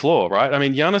positioning on the floor, right? I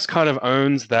mean, Giannis kind of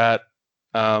owns that,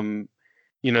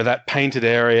 that painted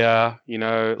area,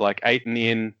 like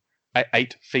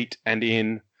 8 feet and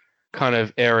in kind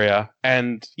of area,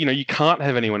 and you can't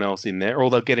have anyone else in there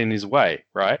or they'll get in his way,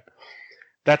 right?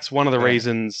 That's one of the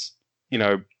reasons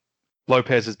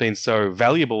Lopez has been so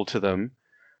valuable to them,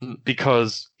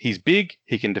 because he's big,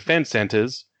 he can defend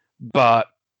centers, but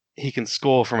he can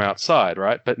score from outside,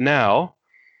 right? But now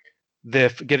to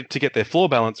get their floor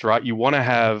balance right, you want to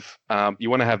have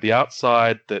the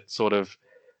outside that sort of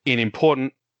in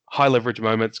important high leverage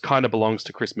moments kind of belongs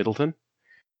to Chris Middleton,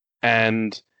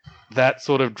 and that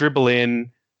sort of dribble in,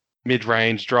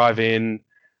 mid-range, drive in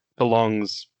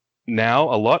belongs now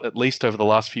a lot, at least over the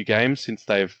last few games since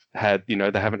they've had, they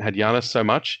haven't had Giannis so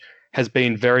much, has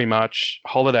been very much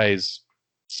Holiday's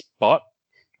spot,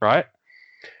 right?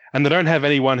 And they don't have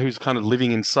anyone who's kind of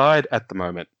living inside at the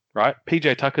moment, right?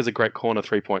 PJ Tucker's a great corner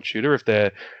 3-point shooter if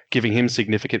they're giving him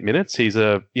significant minutes. He's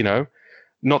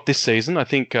not this season. I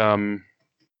think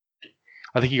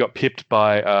he got pipped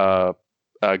by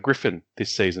Griffin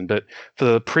this season, but for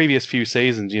the previous few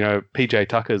seasons, PJ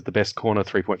Tucker is the best corner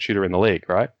 3-point shooter in the league,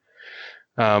 right?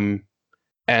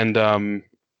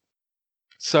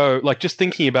 So like just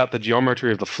thinking about the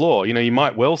geometry of the floor, you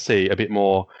might well see a bit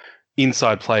more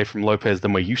inside play from Lopez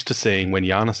than we're used to seeing when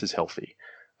Giannis is healthy,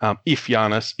 if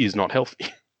Giannis is not healthy.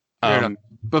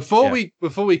 Before we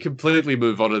completely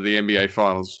move on to the NBA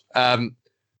Finals, I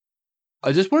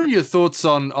just wanted your thoughts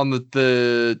on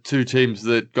the two teams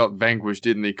that got vanquished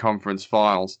in the conference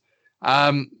finals.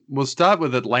 We'll start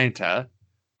with Atlanta.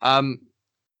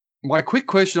 My quick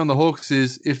question on the Hawks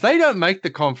is, if they don't make the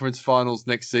conference finals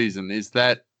next season, is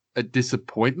that a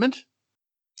disappointment?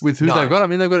 with who No. they've got. I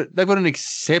mean, they've got an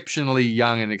exceptionally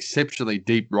young and exceptionally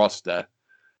deep roster.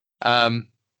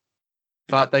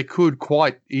 But they could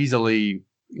quite easily.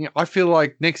 I feel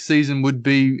like next season would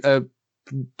be a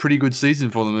pretty good season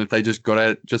for them if they just got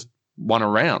out, just won a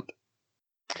round.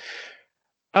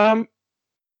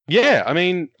 Yeah, I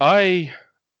mean,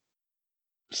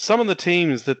 some of the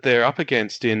teams that they're up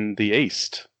against in the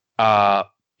East are,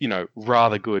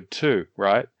 rather good too,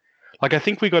 right? Like, I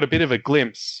think we got a bit of a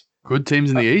glimpse. Good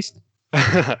teams in the East?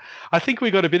 I think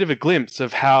we got a bit of a glimpse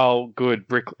of how good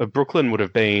Brooklyn would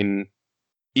have been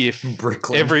if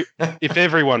Brooklyn. if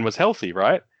everyone was healthy,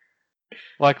 right?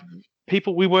 Like,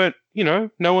 we weren't, no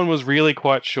one was really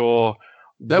quite sure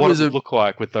what it would look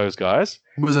like with those guys.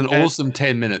 It was an awesome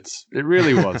 10 minutes. It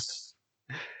really was.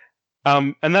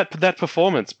 And that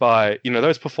performance by,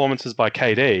 those performances by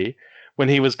KD, when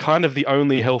he was kind of the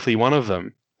only healthy one of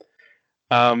them,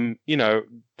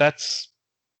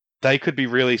 they could be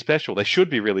really special. They should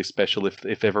be really special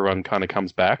if everyone kind of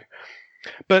comes back.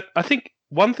 But I think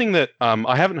one thing that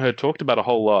I haven't heard talked about a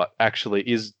whole lot, actually,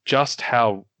 is just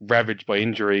how ravaged by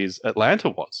injuries Atlanta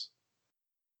was.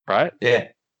 Right? Yeah.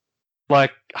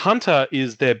 Like, Hunter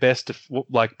is their best,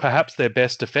 perhaps their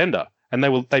best defender, and they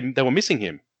were missing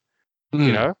him.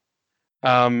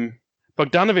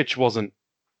 Bogdanovich wasn't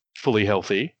fully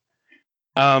healthy.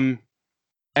 And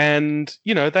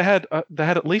they had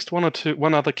at least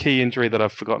one other key injury that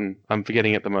I've forgotten. I'm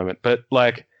forgetting at the moment. But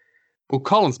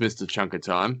Collins missed a chunk of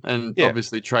time, and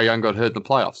obviously Trae Young got hurt in the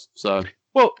playoffs. So,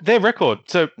 their record.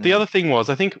 So the other thing was,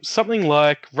 I think something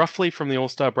like roughly from the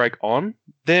All-Star break on,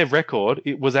 their record,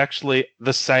 it was actually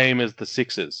the same as the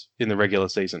Sixers in the regular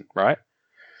season, right?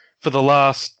 For the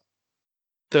last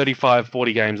 35,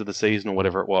 40 games of the season or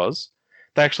whatever it was,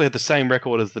 they actually had the same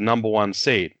record as the number one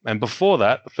seed. And before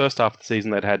that, the first half of the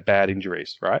season, they'd had bad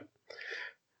injuries, right?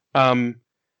 And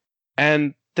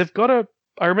they've got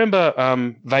I remember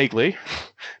vaguely,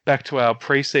 back to our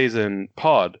preseason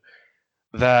pod,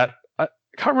 that I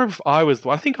can't remember if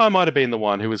I think I might have been the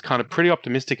one who was kind of pretty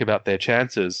optimistic about their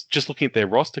chances, just looking at their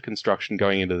roster construction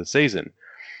going into the season.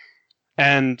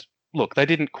 And look, they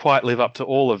didn't quite live up to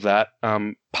all of that,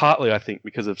 partly, I think,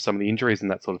 because of some of the injuries and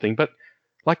that sort of thing. But,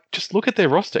 just look at their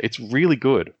roster. It's really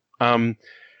good.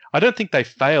 I don't think they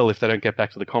fail if they don't get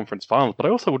back to the conference finals, but I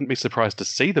also wouldn't be surprised to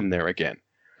see them there again.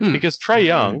 Because Trae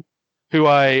Young, who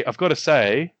I've got to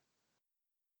say,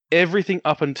 everything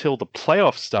up until the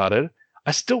playoffs started,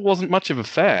 I still wasn't much of a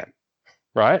fan,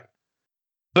 right?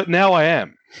 But now I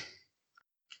am.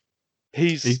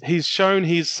 He's shown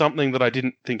he's something that I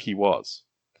didn't think he was.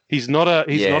 He's not a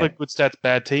good stats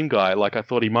bad team guy like I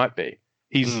thought he might be.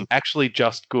 He's actually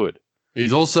just good.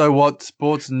 He's also what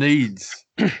sports needs.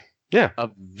 Yeah. A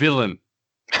villain.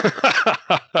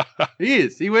 He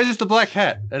is. He wears just a black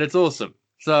hat, and it's awesome.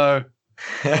 So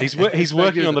he's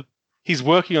working on the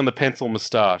pencil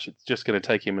moustache. It's just going to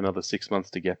take him another 6 months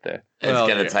to get there. It's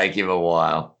going to take him a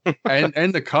while.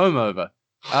 and the comb over.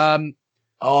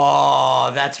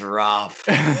 Oh, that's rough.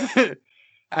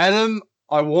 Adam,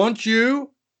 I want you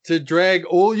to drag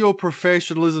all your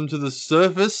professionalism to the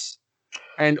surface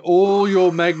and all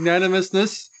your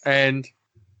magnanimousness and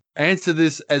answer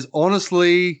this as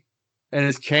honestly and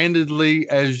as candidly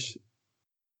as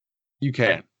you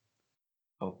can.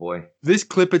 Oh, boy. This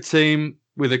Clipper team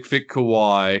with a fit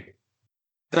Kawhi,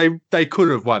 they could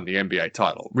have won the NBA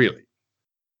title, really.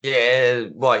 Yeah,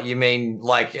 what, you mean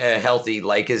like a healthy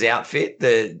Lakers outfit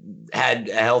that had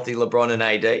a healthy LeBron and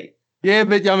AD? Yeah,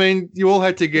 but I mean, you all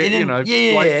had to get,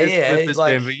 Clippers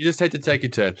like, Denver. You just had to take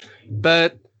your turn.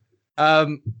 But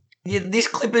this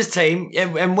Clippers team,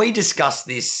 and we discussed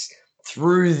this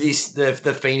through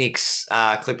the Phoenix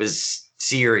Clippers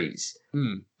series,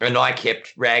 and I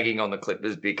kept ragging on the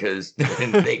Clippers because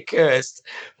they're cursed,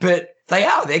 but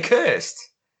they're cursed.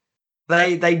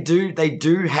 They do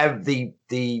have the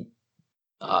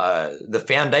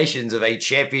foundations of a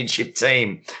championship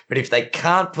team, but if they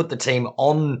can't put the team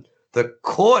on the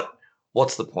court,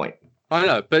 what's the point? I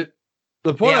know, but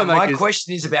the point I make my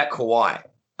question is about Kawhi.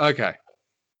 Okay.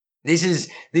 This is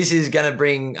going to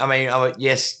bring. I mean,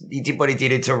 yes, he did what he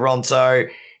did in Toronto.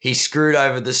 He screwed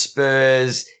over the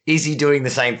Spurs. Is he doing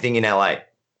the same thing in LA?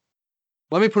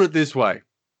 Let me put it this way.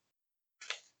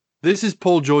 This is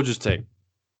Paul George's team.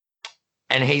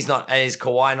 And is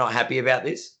Kawhi not happy about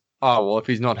this? Oh, well, if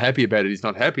he's not happy about it, he's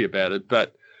not happy about it.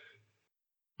 But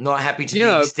not happy to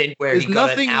the extent where he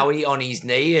got an owie on his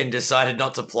knee and decided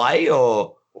not to play,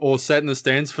 or sat in the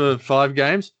stands for 5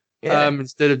 games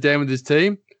instead of down with his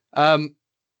team. Or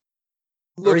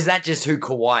is that just who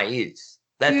Kawhi is?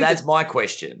 That's my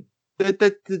question.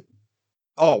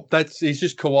 he's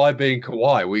just Kawhi being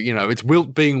Kawhi. It's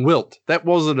Wilt being Wilt. That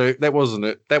wasn't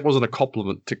a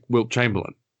compliment to Wilt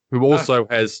Chamberlain, who also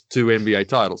has 2 NBA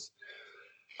titles.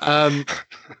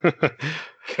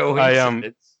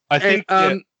 Coincidence. I think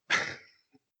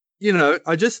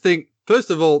I just think, first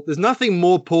of all, there's nothing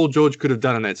more Paul George could have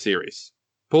done in that series.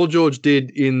 Paul George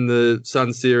did in the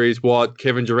Sun series what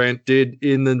Kevin Durant did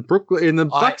in the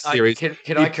Bucks series. Can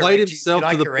he I played correct himself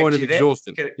you? to the point of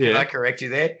exhaustion. Can I correct you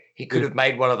there? He could have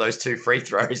made one of those 2 free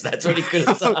throws. That's what he could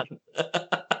have done.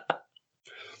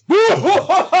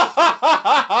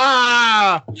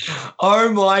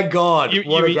 Oh my God!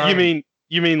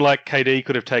 You mean like KD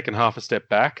could have taken half a step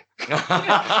back?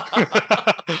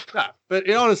 No, but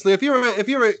honestly, you would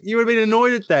have been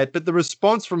annoyed at that. But the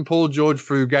response from Paul George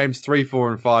through games 3,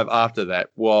 4, and 5 after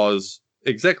that was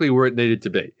exactly where it needed to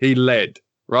be. He led,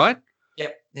 right?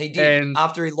 Yep, he did. And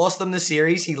after he lost them the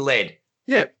series, he led.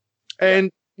 Yeah,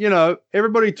 and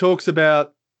everybody talks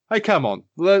about, hey, come on,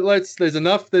 there's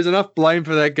enough blame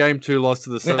for that game 2 loss to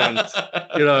the Suns.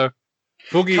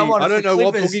 Boogie, I don't know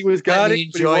what Boogie was guarding,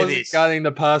 but he wasn't guarding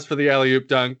the pass for the alley-oop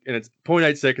dunk, and it's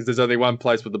 0.8 seconds. There's only one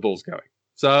place with the ball's going.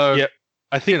 So, yep,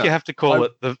 I think you have to call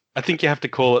it the. I think you have to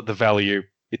call it the value.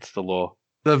 It's the law.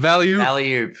 The value.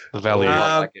 Alley-oop. The value.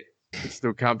 I like it. I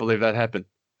still can't believe that happened.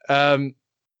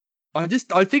 I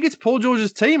think it's Paul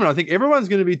George's team, and I think everyone's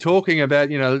going to be talking about,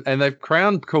 and they've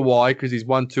crowned Kawhi because he's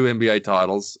won 2 NBA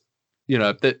titles.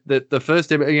 The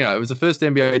first, it was the first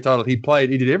NBA title he played.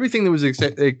 He did everything that was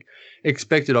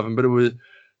expected of him, but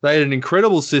they had an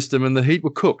incredible system, and the Heat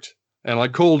were cooked. And I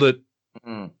called it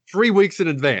 3 weeks in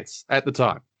advance at the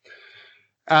time.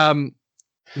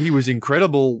 He was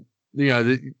incredible.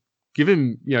 Give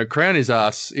him, crown his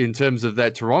ass in terms of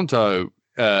that Toronto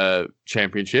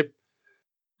championship.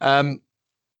 But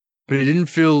he didn't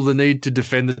feel the need to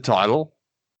defend the title,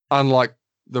 unlike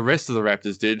the rest of the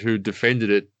Raptors did, who defended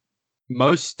it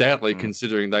most stoutly,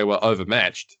 considering they were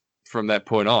overmatched from that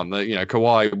point on.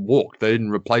 Kawhi walked. They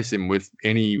didn't replace him with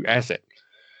any asset.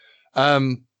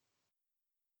 The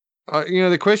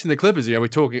question, the Clippers,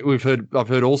 I've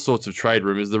heard all sorts of trade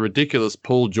rumors. The ridiculous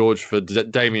Paul George for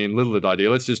Damian Lillard idea.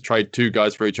 Let's just trade 2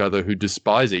 guys for each other who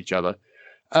despise each other.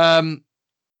 Why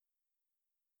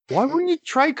wouldn't you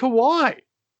trade Kawhi?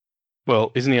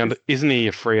 Well, isn't he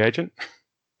a free agent?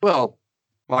 Well,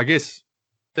 I guess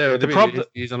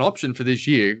he's an option for this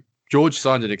year. George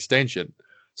signed an extension.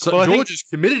 So George has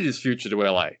committed his future to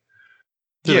LA.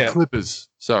 To the Clippers.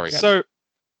 Sorry. So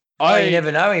you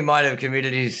never know. He might have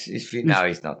committed his future. No,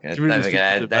 he's not going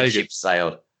to. That ship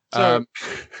sailed. So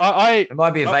there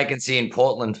might be a vacancy in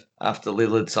Portland after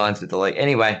Lillard signs with the league.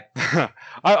 Anyway, I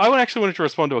actually wanted to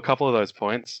respond to a couple of those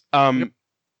points.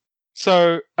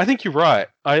 So I think you're right.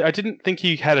 I didn't think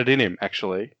he had it in him,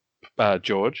 actually,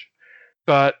 George.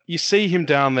 But you see him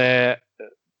down there,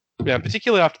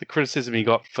 particularly after the criticism he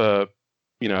got for,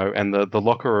 and the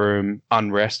locker room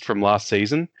unrest from last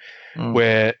season,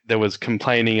 where there was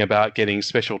complaining about getting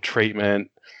special treatment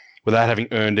without having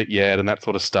earned it yet and that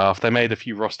sort of stuff. They made a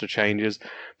few roster changes.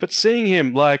 But seeing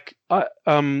him, I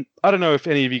don't know if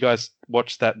any of you guys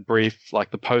watched that brief,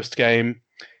 the post game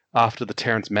after the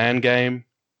Terrence Mann game,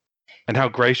 and how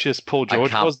gracious Paul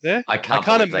George was there. I can't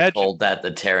imagine they called that the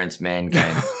Terrence Mann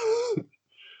game.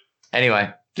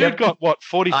 Anyway, dude got what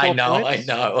 44 points? I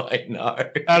know.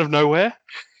 Out of nowhere,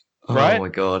 right? Oh my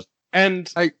God!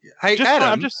 And hey,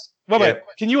 Adam, wait.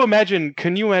 Can you imagine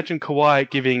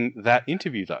Kawhi giving that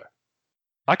interview though?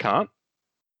 I can't.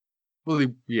 Well,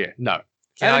 no.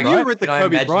 Can I read the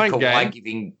Kobe Bryant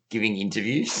game? Giving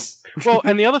interviews? Well,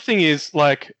 and the other thing is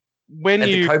when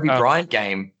the Kobe Bryant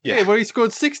game. Yeah, where he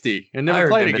scored 60 and never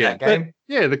played again. That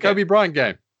game. The Kobe Bryant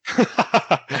game.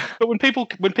 But when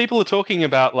people are talking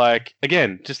about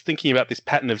again, just thinking about this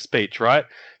pattern of speech, right?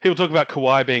 People talk about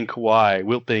Kawhi being Kawhi,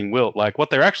 Wilt being Wilt.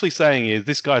 What they're actually saying is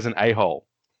this guy's an a-hole,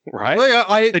 right?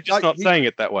 Well, they're just not saying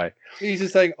it that way. He's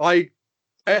just saying,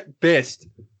 at best,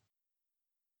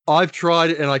 I've tried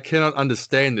it and I cannot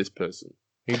understand this person.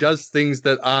 He does things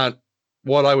that aren't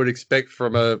what I would expect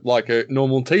from a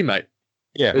normal teammate.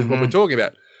 Yeah, is what we're talking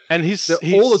about. And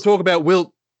all the talk about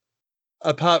Wilt,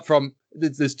 apart from.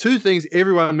 There's 2 things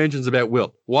everyone mentions about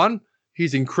Wilt. 1,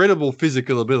 his incredible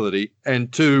physical ability,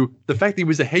 and 2, the fact that he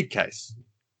was a head case.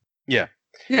 Yeah.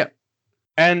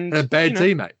 And a bad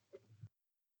teammate.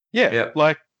 Yeah.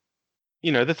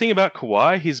 The thing about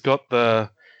Kawhi, he's got the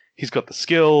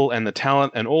skill and the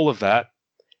talent and all of that,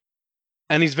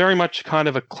 and he's very much kind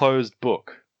of a closed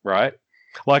book, right?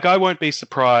 I won't be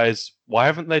surprised. Why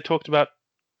haven't they talked about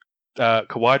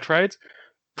Kawhi trades?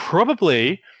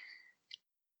 Probably.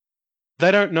 They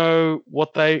don't know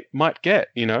what they might get,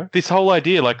 This whole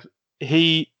idea,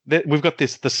 we've got the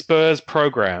Spurs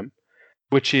program,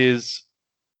 which is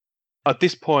at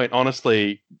this point,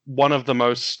 honestly, one of the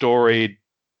most storied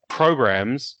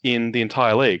programs in the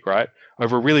entire league, right?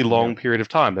 Over a really long period of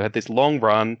time. They had this long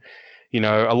run,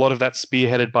 a lot of that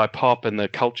spearheaded by Pop and the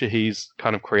culture he's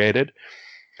kind of created.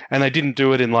 And they didn't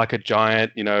do it in like a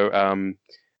giant,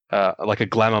 like a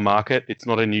glamour market. It's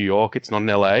not in New York. It's not in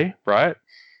LA, right?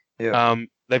 Yeah.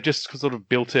 They've just sort of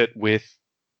built it with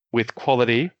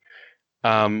quality,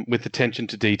 with attention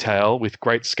to detail, with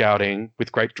great scouting,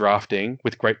 with great drafting,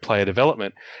 with great player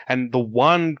development. And the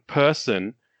one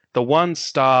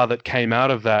star that came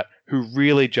out of that who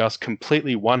really just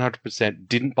completely 100%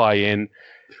 didn't buy in,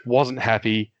 wasn't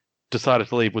happy, decided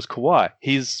to leave was Kawhi.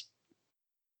 He's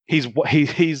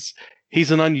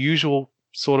an unusual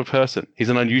sort of person. He's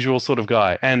an unusual sort of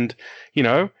guy. And,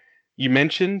 you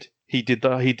mentioned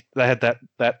they had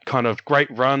that kind of great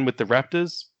run with the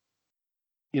Raptors,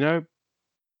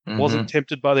 wasn't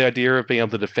tempted by the idea of being able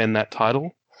to defend that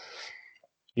title,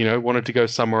 wanted to go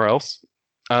somewhere else.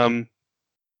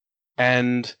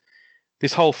 And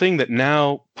this whole thing that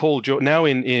now now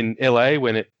in LA,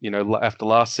 when it, after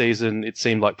last season, it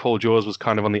seemed like Paul George was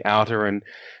kind of on the outer and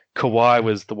Kawhi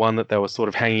was the one that they were sort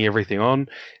of hanging everything on.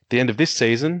 At the end of this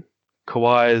season,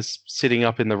 Kawhi is sitting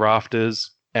up in the rafters,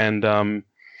 and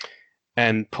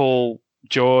Paul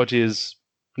George is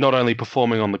not only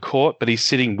performing on the court, but he's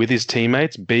sitting with his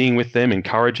teammates, being with them,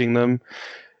 encouraging them,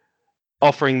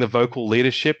 offering the vocal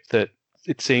leadership that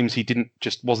it seems he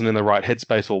wasn't in the right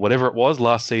headspace or whatever it was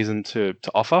last season to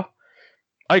offer.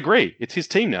 I agree. It's his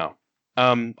team now.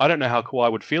 I don't know how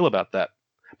Kawhi would feel about that,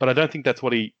 but I don't think that's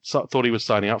what he thought he was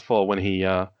signing up for when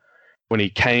he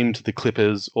came to the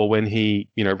Clippers, or when he,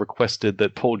 requested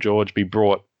that Paul George be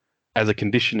brought as a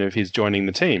condition of his joining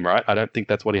the team, right? I don't think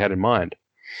that's what he had in mind.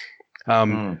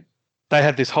 They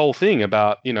had this whole thing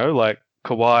about, like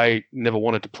Kawhi never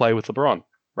wanted to play with LeBron,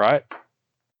 right?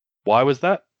 Why was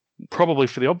that? Probably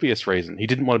for the obvious reason. He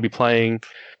didn't want to be playing,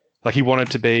 like he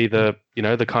wanted to be the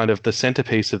kind of the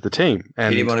centerpiece of the team.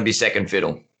 And he didn't want to be second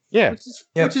fiddle. Yeah.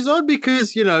 Which is odd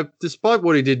because, despite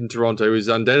what he did in Toronto, he was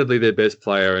undoubtedly their best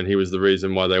player and he was the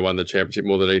reason why they won the championship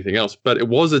more than anything else. But it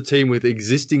was a team with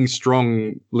existing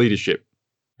strong leadership.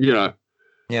 Yeah.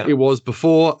 It was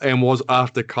before and was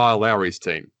after Kyle Lowry's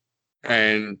team.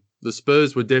 And the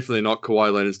Spurs were definitely not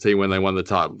Kawhi Leonard's team when they won the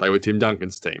title. They were Tim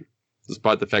Duncan's team,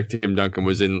 despite the fact Tim Duncan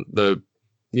was in the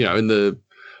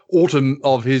autumn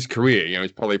of his career.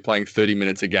 He's probably playing 30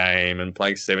 minutes a game and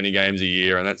playing 70 games a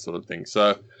year and that sort of thing.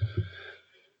 So,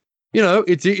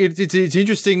 it's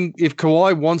interesting if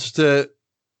Kawhi wants to.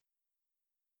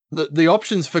 The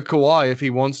options for Kawhi, if he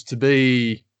wants to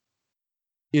be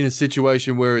in a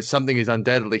situation where something is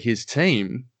undoubtedly his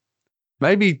team,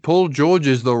 maybe Paul George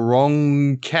is the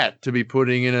wrong cat to be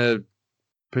putting in a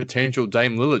potential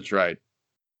Dame Lillard trade,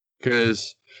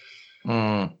 because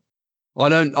I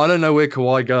don't know where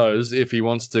Kawhi goes if he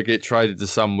wants to get traded to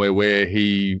somewhere where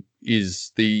he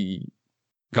is the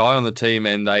guy on the team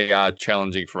and they are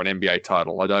challenging for an NBA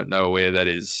title. I don't know where that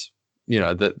is.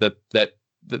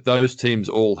 That those teams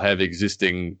all have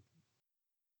existing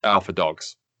alpha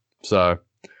dogs. So,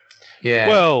 yeah.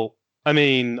 Well, I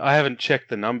mean, I haven't checked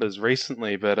the numbers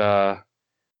recently, but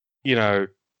there are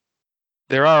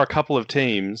a couple of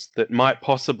teams that might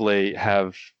possibly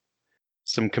have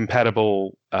some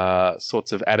compatible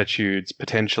sorts of attitudes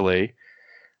potentially,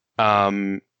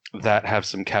 that have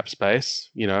some cap space,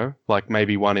 like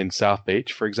maybe one in South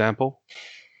Beach, for example.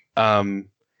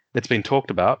 It's been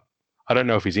talked about. I don't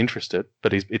know if he's interested,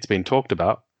 but it's been talked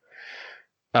about.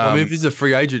 If he's a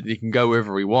free agent, he can go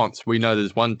wherever he wants. We know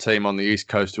there's one team on the East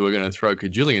Coast who are going to throw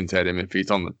cajillions at him if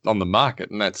he's on the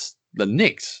market, and that's the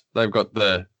Knicks. They've got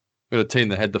a team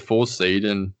that had the 4th seed,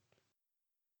 and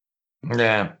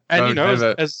yeah, and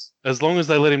as long as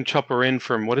they let him chopper in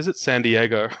from, what is it, San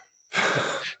Diego,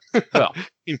 well,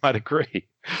 he might agree.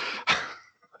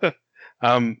 But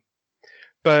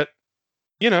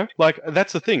like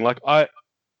that's the thing. Like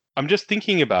I'm just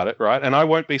thinking about it, right? And I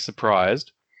won't be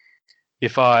surprised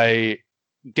if I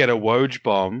get a Woj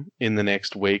bomb in the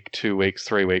next week, 2 weeks,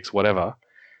 3 weeks, whatever.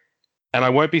 And I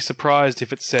won't be surprised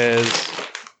if it says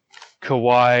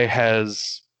Kawhi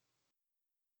has,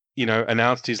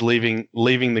 announced he's leaving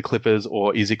the Clippers,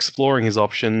 or is exploring his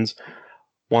options,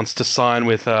 wants to sign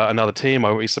with another team. I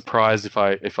won't be surprised if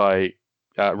I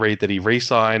read that he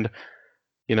re-signed,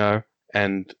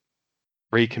 and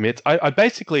recommits. I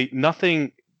basically,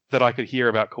 nothing that I could hear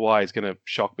about Kawhi is going to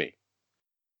shock me.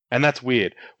 And that's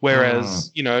weird.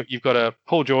 Whereas, you've got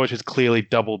Paul George has clearly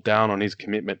doubled down on his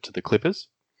commitment to the Clippers.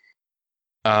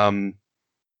 And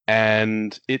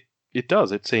it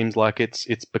does. It seems like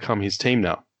it's become his team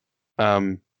now.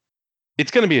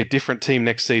 It's going to be a different team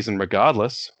next season,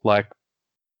 regardless. Like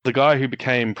the guy who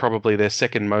became probably their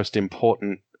second most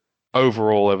important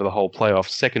overall over the whole playoffs,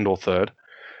 second or third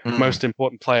most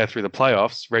important player through the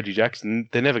playoffs, Reggie Jackson.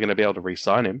 They're never going to be able to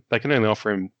re-sign him. They can only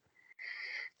offer him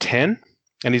 10,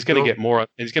 and he's going to get more.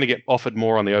 He's going to get offered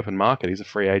more on the open market. He's a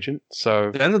free agent,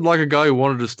 so sounded like a guy who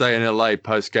wanted to stay in LA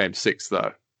post Game 6,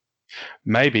 though.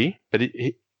 Maybe, but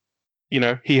he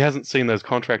hasn't seen those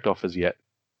contract offers yet.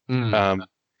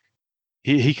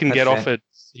 He can get offered.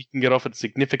 He can get offered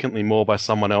significantly more by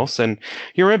someone else. And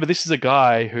you remember, this is a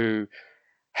guy who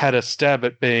had a stab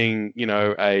at being,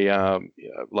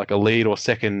 like a lead or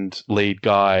second lead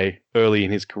guy early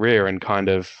in his career, and kind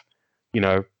of,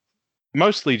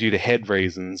 mostly due to head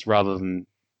reasons rather than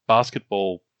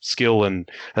basketball skill and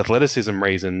athleticism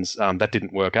reasons, that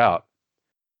didn't work out.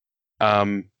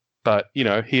 But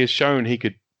he has shown he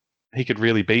could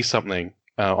really be something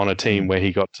on a team where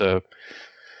he got to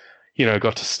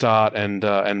start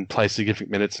and play significant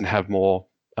minutes and have more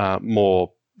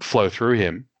flow through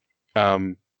him.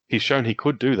 He's shown he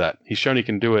could do that. He's shown he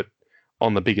can do it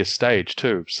on the biggest stage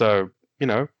too. So he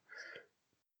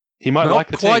might like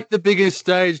the team. Not quite the biggest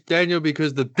stage, Daniel,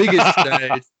 because the biggest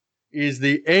stage is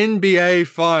the NBA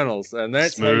Finals, and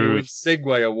that's how you win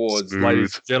Segway Awards,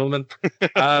 ladies and gentlemen.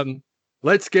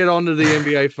 Let's get on to the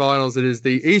NBA Finals. It is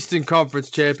the Eastern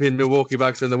Conference champion Milwaukee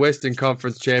Bucks and the Western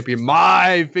Conference champion,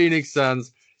 my Phoenix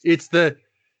Suns. It's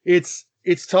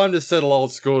time to settle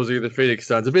old scores with the Phoenix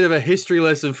Suns. A bit of a history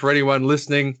lesson for anyone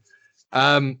listening.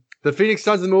 The Phoenix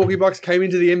Suns and the Milwaukee Bucks came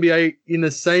into the NBA in the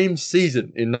same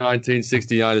season in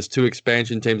 1969 as two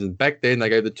expansion teams, and back then they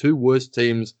gave the two worst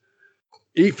teams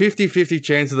 50-50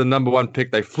 chance of the number one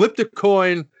pick. They flipped a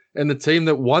coin, and the team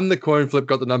that won the coin flip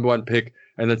got the number one pick,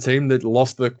 and the team that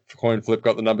lost the coin flip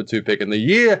got the number two pick. And the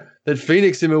year that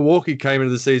Phoenix and Milwaukee came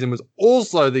into the season was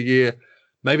also the year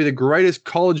maybe the greatest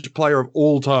college player of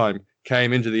all time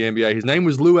came into the NBA. His name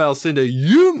was Lou Alcindor.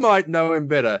 You might know him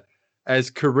better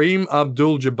as Kareem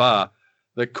Abdul-Jabbar.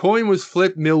 The coin was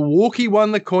flipped. Milwaukee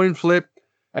won the coin flip,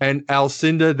 and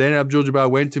Alcindor, then Abdul-Jabbar,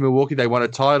 went to Milwaukee. They won a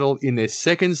title in their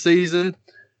second season.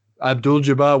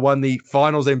 Abdul-Jabbar won the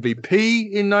Finals MVP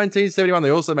in 1971.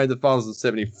 They also made the Finals in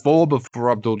 74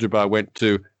 before Abdul-Jabbar went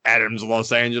to Adams'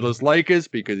 Los Angeles Lakers,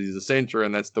 because he's a center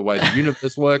and that's the way the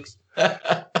universe works.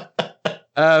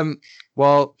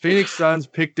 While Phoenix Suns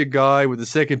picked a guy with the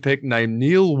second pick named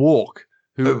Neil Walk,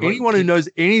 who anyone who knows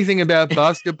anything about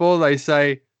basketball, they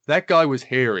say that guy was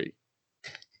hairy.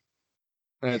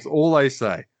 That's all they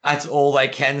say. That's all they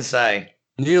can say.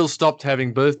 Neil stopped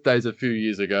having birthdays a few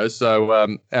years ago,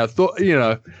 so our thought,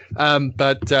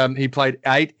 but he played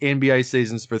 8 NBA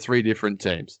seasons for 3 different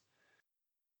teams.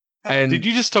 And did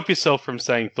you just stop yourself from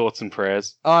saying thoughts and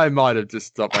prayers? I might have just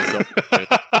stopped myself.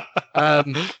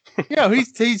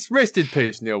 He's rest in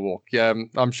peace, Neil Walk.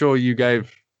 I'm sure you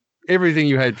gave everything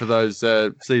you had for those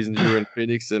seasons you were in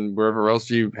Phoenix and wherever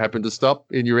else you happened to stop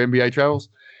in your NBA travels.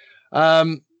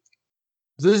 So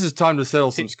this is time to settle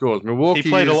some scores. Milwaukee. He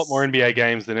played a lot more NBA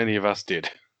games than any of us did.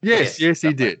 Yes,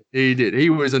 he did. He did.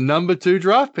 He was a number 2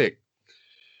 draft pick.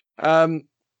 And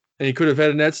he could have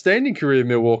had an outstanding career in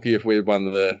Milwaukee if we had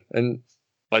won there. And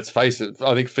let's face it,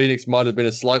 I think Phoenix might have been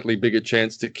a slightly bigger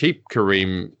chance to keep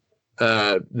Kareem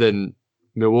than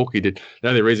Milwaukee did. The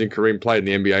only reason Kareem played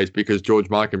in the NBA is because George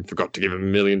Mikan forgot to give him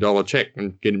 $1 million check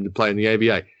and get him to play in the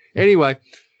ABA. Anyway,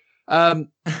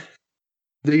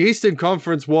 the Eastern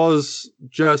Conference was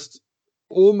just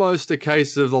almost a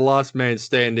case of the last man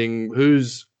standing.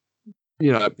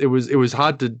 It was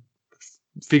hard to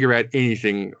figure out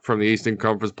anything from the Eastern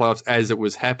Conference playoffs as it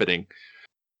was happening.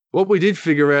 What we did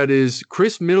figure out is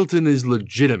Chris Middleton is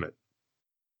legitimate.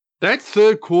 That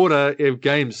third quarter of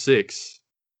Game 6,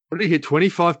 what did he hit?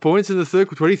 25 points in the third,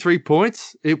 23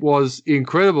 points? It was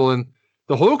incredible. And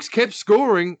the Hawks kept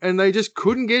scoring, and they just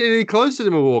couldn't get any closer to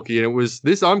Milwaukee. And it was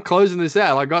this, I'm closing this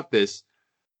out. I got this.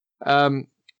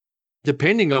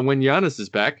 Depending on when Giannis is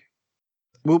back,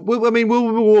 will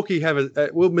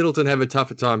Middleton have a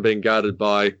tougher time being guarded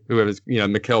by whoever's,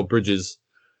 Mikal Bridges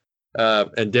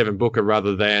and Devin Booker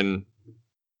rather than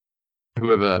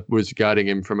whoever was guarding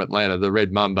him from Atlanta, the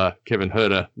Red Mamba, Kevin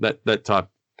Huerter, that type.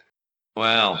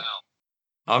 Wow.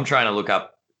 I'm trying to look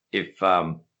up if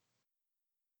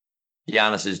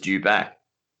Giannis is due back.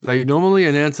 They normally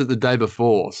announce it the day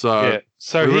before. So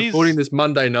we're recording this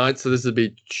Monday night, so this would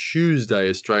be Tuesday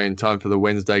Australian time for the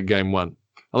Wednesday Game 1.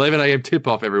 11 a.m.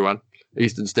 tip-off, everyone,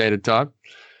 Eastern Standard Time.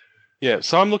 Yeah,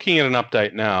 so I'm looking at an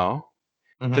update now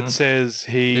that says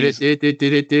he's...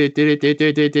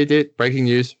 Breaking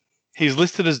news. He's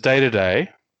listed as day-to-day.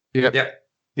 Yep.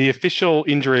 The official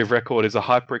injury of record is a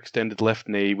hyperextended left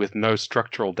knee with no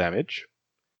structural damage.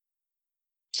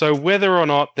 So whether or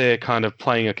not they're kind of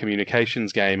playing a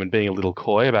communications game and being a little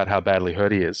coy about how badly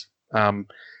hurt he is,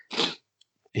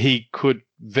 he could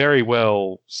very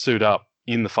well suit up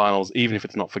in the finals, even if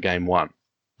it's not for game one.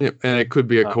 Yep, and it could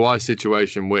be a Kawhi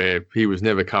situation where he was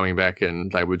never coming back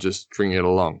and they were just stringing it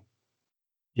along.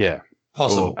 Yeah.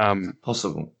 Possible. Or,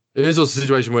 possible. It is also a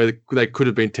situation where they could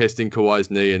have been testing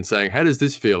Kawhi's knee and saying, how does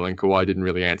this feel? And Kawhi didn't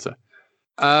really answer.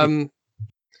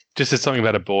 Just said something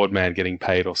about a board man getting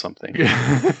paid or something.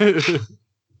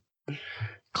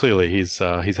 Clearly, he's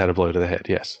had a blow to the head,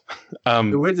 yes.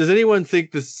 Does anyone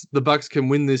think the Bucks can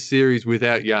win this series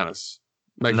without Giannis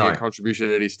making a contribution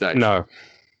at any stage? No.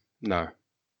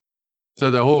 So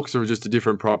the Hawks are just a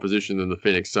different proposition than the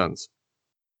Phoenix Suns.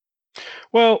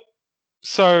 Well,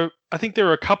 so I think there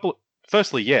are a couple.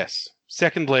 Firstly, yes.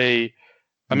 Secondly,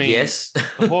 I mean, yes.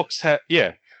 The Hawks had,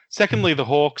 yeah. Secondly, the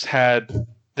Hawks had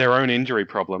their own injury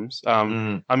problems. I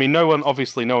mean, no one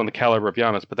the caliber of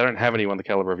Giannis, but they don't have anyone the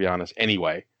caliber of Giannis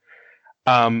anyway.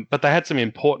 But they had some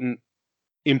important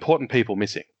people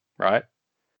missing, right?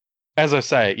 As I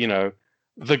say,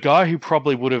 the guy who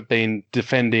probably would have been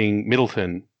defending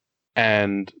Middleton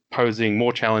and posing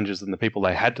more challenges than the people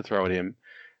they had to throw at him,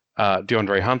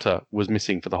 DeAndre Hunter, was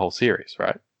missing for the whole series,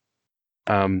 right?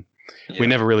 We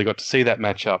never really got to see that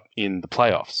matchup in the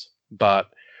playoffs, but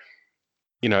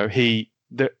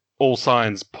all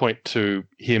signs point to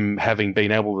him having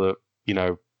been able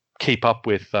to, keep up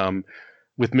with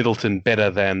Middleton better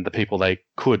than the people they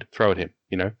could throw at him.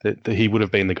 That he would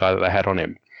have been the guy that they had on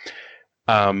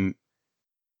him.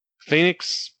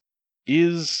 Phoenix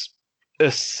is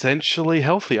essentially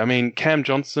healthy. I mean, Cam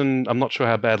Johnson, I'm not sure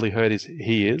how badly hurt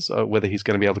he is, or whether he's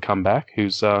going to be able to come back.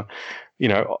 Who's a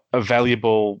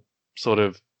valuable sort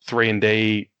of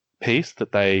 3-and-D piece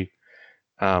that they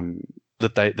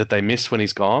miss when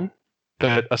he's gone.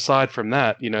 But aside from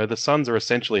that, the Suns are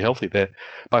essentially healthy. They're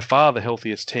by far the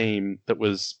healthiest team that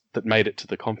made it to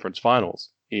the conference finals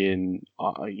in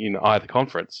either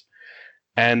conference,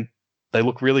 and they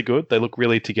look really good. They look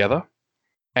really together,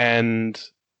 and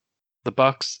the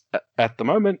Bucks at the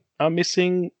moment are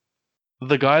missing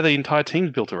the guy the entire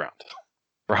team's built around,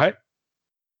 right?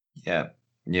 Yeah.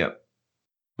 They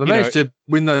managed to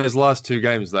win those last two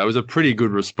games, though. It was a pretty good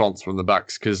response from the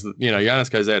Bucks because, Giannis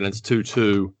goes out and it's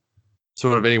 2-2,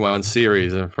 sort of anyone's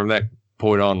series. And from that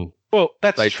point on,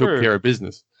 they took care of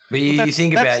business. But you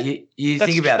think about this.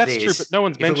 That's true, but no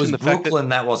one's mentioned the fact that Brooklyn,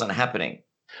 that wasn't happening.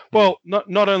 Well,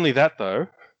 not only that, though.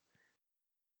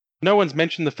 No one's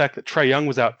mentioned the fact that Trae Young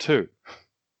was out too.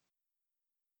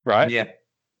 Right? Yeah.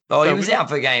 Oh, he was out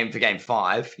for game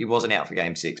 5. He wasn't out for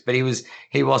game 6, but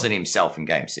he wasn't himself in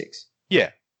game 6. Yeah.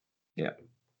 Yeah.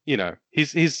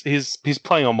 He's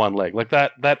playing on one leg. Like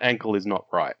that ankle is not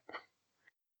right.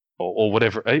 Or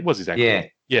whatever. It was his ankle. Yeah.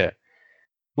 Yeah.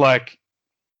 Like,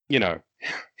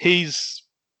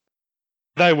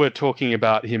 they were talking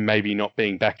about him maybe not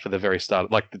being back for the very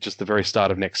start, just the very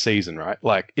start of next season, right?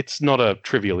 Like, it's not a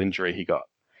trivial injury he got.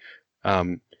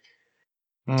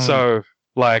 So,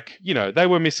 they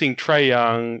were missing Trae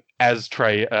Young as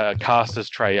cast as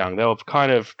Trae Young. They were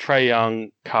kind of Trae Young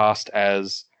cast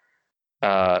as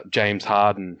James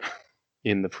Harden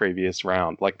in the previous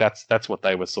round. Like, that's what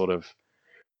they were sort of,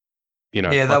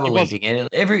 Yeah, they were linking in.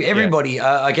 Everybody,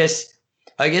 yeah. I guess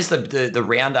the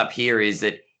roundup here is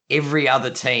that every other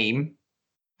team,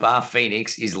 bar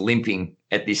Phoenix, is limping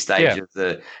at this stage of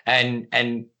the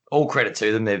and all credit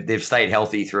to them. They've stayed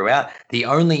healthy throughout. The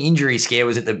only injury scare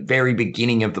was at the very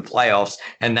beginning of the playoffs,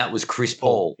 and that was Chris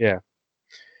Paul. Yeah.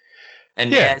 And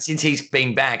now, since he's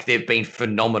been back, they've been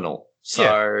phenomenal.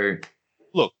 So,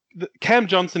 look, Cam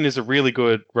Johnson is a really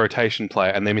good rotation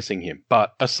player, and they're missing him.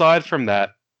 But aside from that,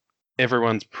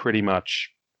 everyone's pretty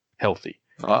much healthy.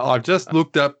 I've just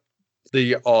looked up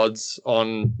the odds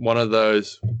on one of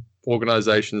those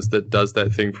organizations that does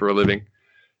that thing for a living,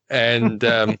 and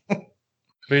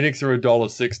Phoenix are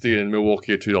 $1.60 and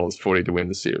Milwaukee are $2.40 to win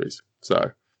the series.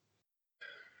 So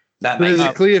that there's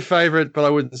a clear favorite, but I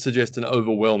wouldn't suggest an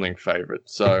overwhelming favorite.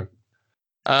 So,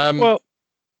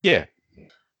 yeah.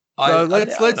 I'm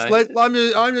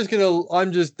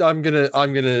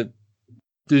gonna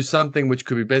do something which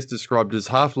could be best described as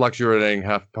half luxuriating,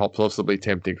 half possibly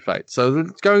tempting fate. So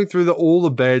it's going through all the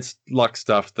bad luck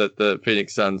stuff that the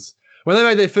Phoenix Suns, when they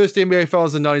made their first NBA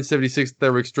Finals in 1976, they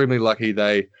were extremely lucky.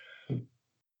 They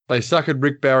suckered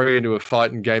Rick Barry into a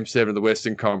fight in Game 7 of the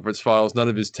Western Conference Finals. None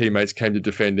of his teammates came to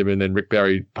defend him, and then Rick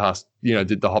Barry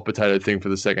did the hot potato thing for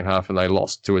the second half, and they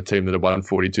lost to a team that had won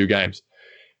 42 games.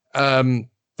 They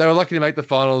were lucky to make the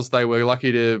finals. They were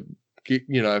lucky to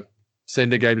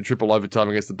send a game to triple overtime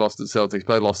against the Boston Celtics.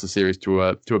 They lost the series to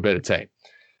a better team.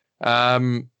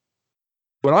 When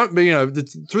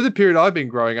through the period I've been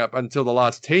growing up until the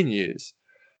last 10 years,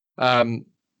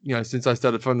 since I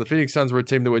started following, the Phoenix Suns were a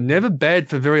team that were never bad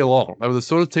for very long. They were the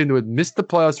sort of team that would miss the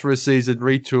playoffs for a season,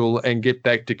 retool, and get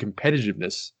back to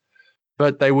competitiveness.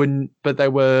 But they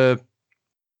were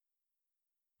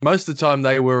most of the time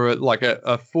they were like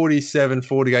a 47,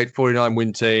 48, 49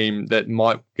 win team that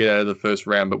might get out of the first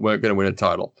round but weren't going to win a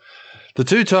title. The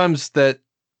two times that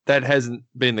hasn't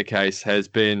been the case has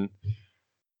been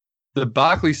the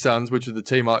Barkley Suns, which is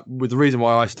the reason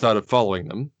why I started following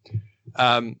them.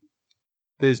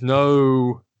 There's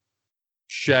no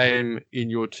shame in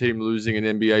your team losing an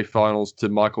NBA Finals to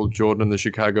Michael Jordan and the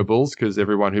Chicago Bulls because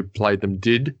everyone who played them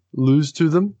did lose to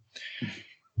them.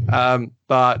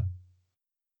 But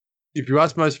if you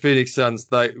ask most Phoenix Suns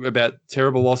about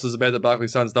terrible losses about the Barkley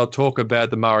Suns, they'll talk about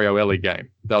the Mario Elie game.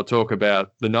 They'll talk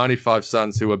about the 95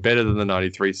 Suns who were better than the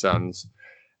 93 Suns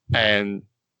and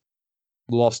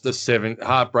lost a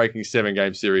heartbreaking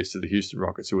 7-game series to the Houston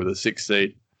Rockets, who were the 6th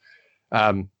seed.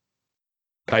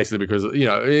 Basically because,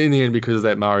 in the end, because of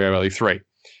that Mario Elie 3.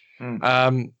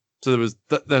 So there was,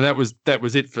 and that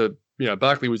was it for,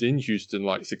 Barkley was in Houston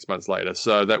like 6 months later.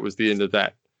 So that was the end of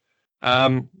that.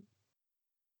 And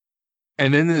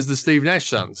then there's the Steve Nash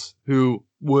Suns, who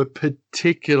were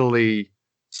particularly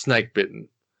snake bitten.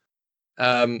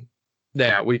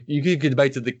 Now, you could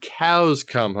debate till the cows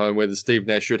come home whether Steve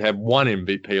Nash should have 1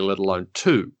 MVP, let alone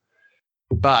 2.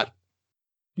 But,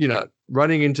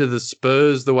 running into the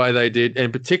Spurs the way they did,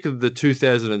 and particularly the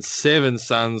 2007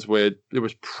 Suns, where it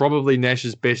was probably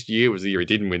Nash's best year, was the year he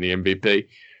didn't win the MVP.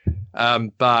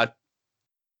 But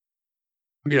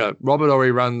Robert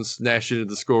Horry runs Nash into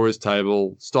the scorer's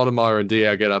table. Stoudemire and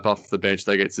Diaw get up off the bench.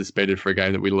 They get suspended for a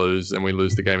game that we lose, and we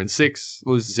lose the game in 6.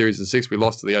 Lose the series in 6. We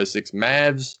lost to the 06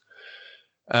 Mavs.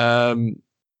 I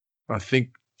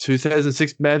think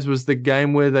 2006 Mavs was the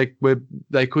game where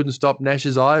they couldn't stop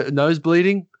Nash's nose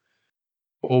bleeding,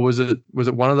 or was it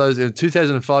one of those? In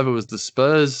 2005, it was the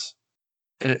Spurs,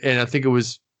 and I think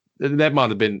that might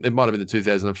have been the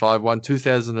 2005 one.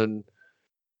 2005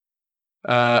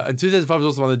 was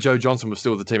also one that Joe Johnson was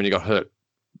still with the team and he got hurt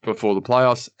before the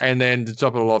playoffs. And then to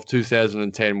top it all off,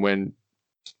 2010 when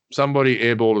somebody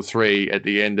airballed a 3 at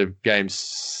the end of Game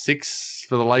 6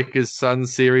 for the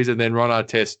Lakers-Suns series, and then Ron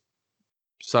Artest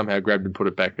somehow grabbed and put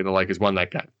it back, and the Lakers won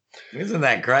that game. Isn't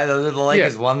that great? The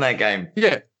Lakers won that game.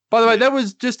 Yeah. By the way, that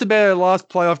was just about our last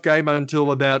playoff game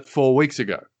until about 4 weeks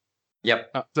ago.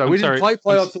 Yep. So we didn't play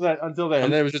playoffs until then,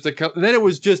 and then it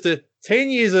was just a 10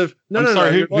 years of no.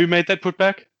 Who made that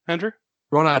putback, Andrew?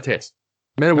 Ron Artest.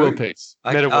 Meta World Peace.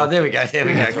 There we go.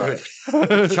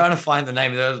 Good. Trying to find the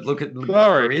name. Look at your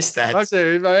stats. I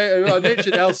said, I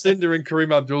mentioned Al Cindar and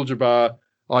Kareem Abdul-Jabbar.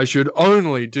 I should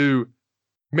only do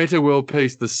Meta World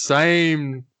Peace give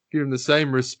him the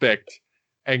same respect,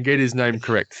 and get his name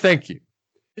correct. Thank you.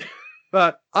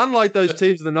 But unlike those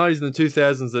teams in the 90s and the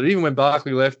 2000s that even when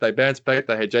Barkley left, they bounced back.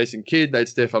 They had Jason Kidd, they had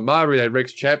Stephon Marbury, they had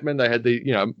Rex Chapman. They had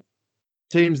the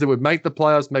teams that would make the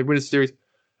playoffs, maybe win a series.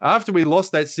 After we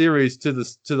lost that series to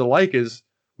the Lakers,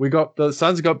 the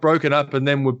Suns got broken up and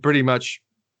then were pretty much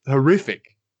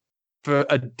horrific for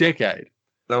a decade.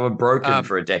 They were broken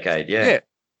for a decade, yeah.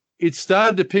 It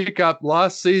started to pick up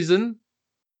last season,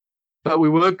 but we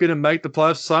weren't going to make the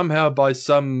playoffs somehow by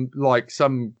some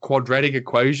quadratic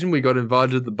equation. We got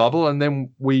invited to the bubble, and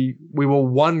then we were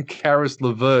one Karis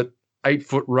LeVert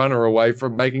 8-foot runner away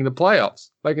from making the playoffs,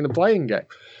 making the playing game.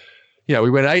 We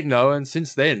went 8-0, and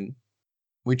since then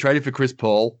we traded for Chris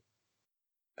Paul,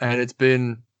 and it's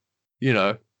been,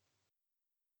 and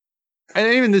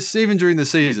even during the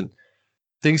season,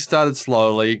 things started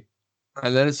slowly,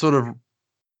 and then it sort of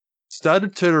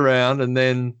started to turn around, and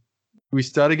then we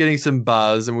started getting some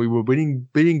buzz, and we were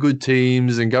beating good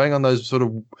teams and going on those sort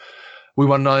of, we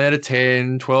won 9 out of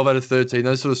 10, 12 out of 13,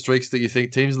 those sort of streaks that you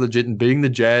think teams are legit, and beating the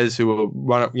Jazz, who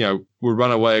were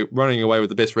running away with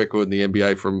the best record in the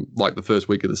NBA from like the first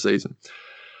week of the season.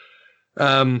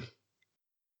 I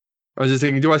was just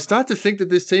thinking, do I start to think that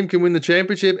this team can win the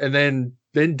championship? And then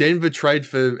Denver trade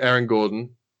for Aaron Gordon.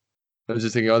 I was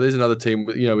just thinking, there's another team,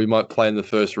 we might play in the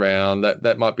first round.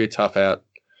 That might be a tough out.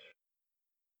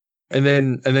 And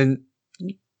then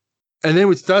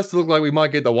it starts to look like we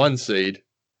might get the 1 seed,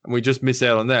 and we just miss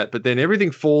out on that. But then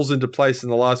everything falls into place in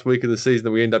the last week of the season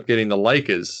that we end up getting the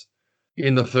Lakers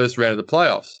in the first round of the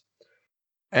playoffs.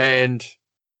 And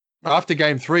after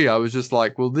Game 3, I was just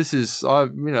like, well, this is,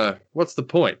 what's the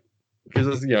point?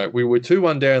 Because we were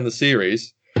 2-1 down the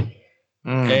series,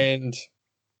 and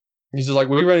He's just like,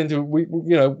 we ran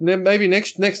into, maybe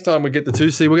next time we get the 2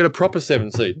 seed, we'll get a proper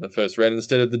 7 seed in the first round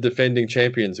instead of the defending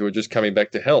champions who are just coming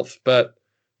back to health. But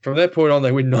from that point on,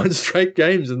 they win 9 straight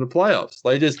games in the playoffs.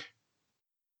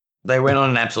 They went on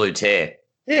an absolute tear.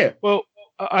 Yeah. Well,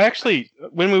 I actually,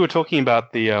 when we were talking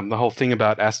about the whole thing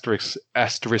about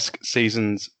asterisk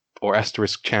seasons or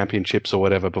asterisk championships or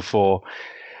whatever before,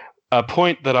 a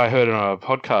point that I heard on a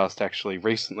podcast actually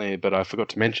recently, but I forgot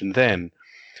to mention then,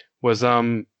 was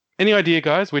any idea,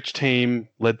 guys, which team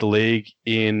led the league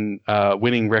in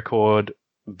winning record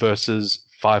versus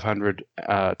 500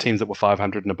 teams that were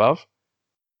 500 and above?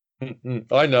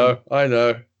 I know.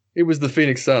 It was the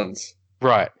Phoenix Suns.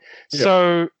 Right. Yeah.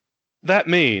 So that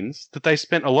means that they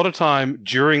spent a lot of time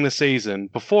during the season,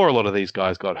 before a lot of these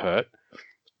guys got hurt,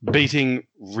 beating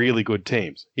really good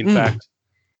teams. In fact,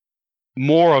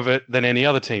 more of it than any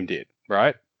other team did,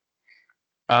 right?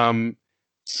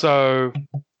 So,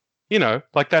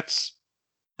 that's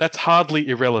hardly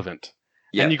irrelevant.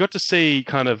 Yep. And you got to see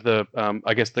kind of the,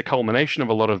 I guess, the culmination of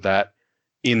a lot of that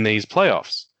in these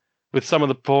playoffs with some of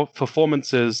the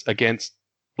performances against,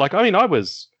 I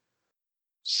was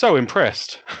so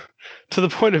impressed to the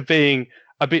point of being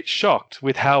a bit shocked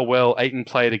with how well Ayton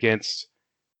played against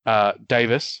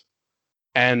Davis,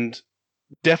 and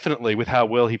definitely with how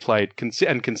well he played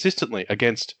and consistently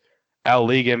against our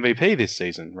league MVP this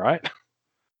season, right?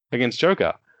 Against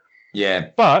Joker. Yeah.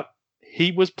 But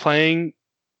he was playing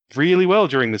really well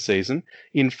during the season.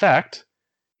 In fact,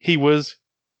 he was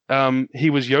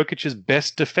Jokic's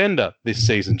best defender this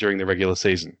season during the regular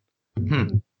season.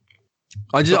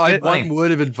 I have one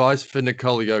word of advice for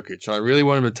Nikola Jokic. I really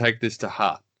want him to take this to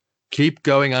heart. Keep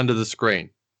going under the screen.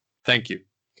 Thank you.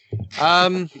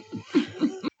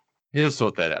 He'll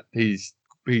sort that out. He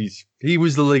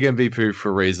was the league MVP for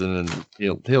a reason, and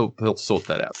he'll sort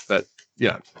that out. But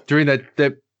during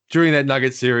that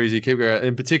Nuggets series, he kept going,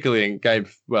 and particularly in game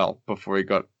before he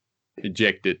got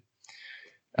ejected.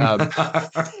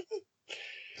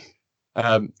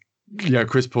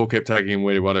 Chris Paul kept taking him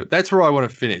where he wanted. That's where I want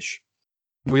to finish.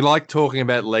 We like talking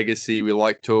about legacy. We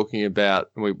like talking about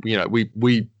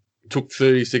we took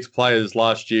 36 players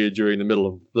last year during the middle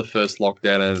of the first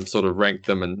lockdown and sort of ranked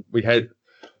them. And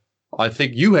I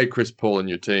think you had Chris Paul in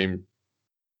your team,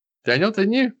 Daniel,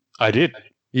 didn't you? I did.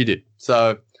 You did.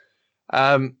 So,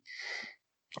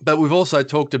 but we've also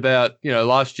talked about,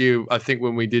 last year, I think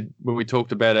when we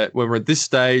talked about it, when we're at this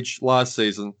stage last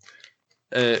season,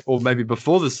 or maybe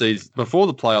before the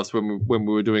playoffs, when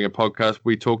we were doing a podcast,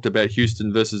 we talked about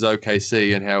Houston versus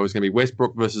OKC and how it was going to be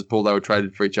Westbrook versus Paul. They were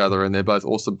traded for each other, and they're both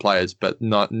awesome players, but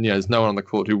there's no one on the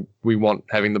court who we want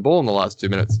having the ball in the last 2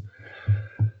 minutes.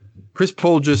 Chris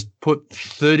Paul just put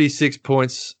 36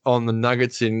 points on the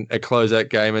Nuggets in a closeout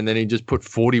game, and then he just put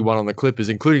 41 on the Clippers,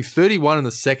 including 31 in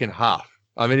the second half.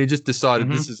 I mean, he just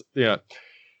decided this is, and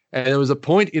there was a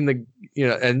point in the,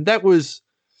 and that was,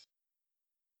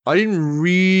 I didn't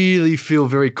really feel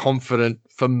very confident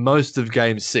for most of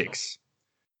Game 6.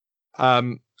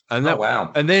 And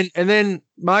then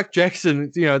Mark Jackson,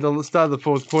 at the start of the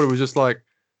fourth quarter was just like,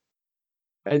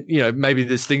 and maybe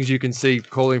there's things you can see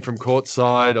calling from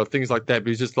courtside or things like that, but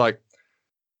he's just like,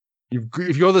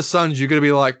 if you're the Suns, you're going to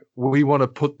be like, we want to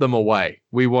put them away.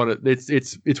 We want it.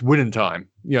 It's winning time.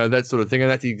 That sort of thing,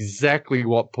 and that's exactly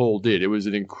what Paul did. It was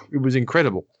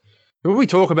incredible. When we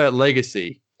talk about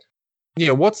legacy,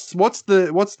 what's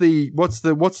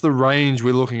the range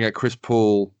we're looking at Chris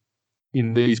Paul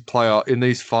in these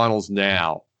finals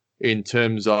now in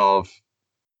terms of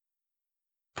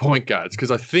point guards? Because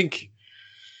I think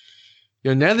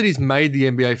now that he's made the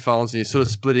NBA finals and he's sort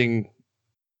of splitting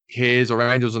hairs or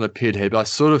angels on a pinhead, but I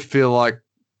sort of feel like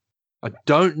I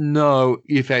don't know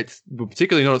if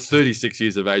particularly not at 36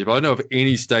 years of age, but I don't know if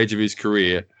any stage of his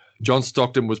career John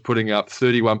Stockton was putting up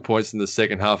 31 points in the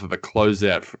second half of a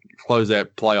closeout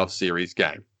playoff series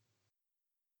game.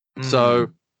 So,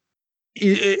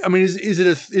 I mean, is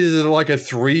it like a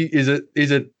three? Is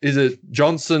it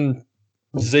Johnson,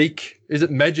 Zeke? Is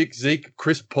it Magic, Zeke,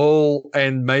 Chris Paul,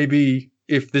 and maybe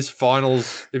if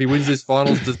he wins this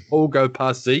finals, does Paul go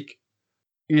past Zeke?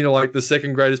 Like the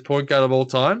second greatest point guard of all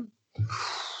time?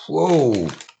 Whoa.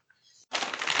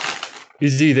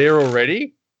 Is he there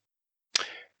already?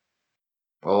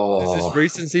 Oh. Is this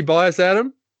recency bias,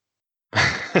 Adam?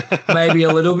 Maybe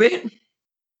a little bit.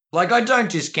 Like, I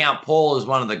don't discount Paul as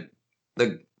one of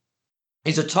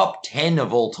he's a top 10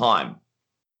 of all time.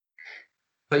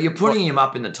 But you're putting him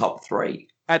up in the top 3.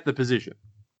 At the position.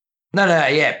 No,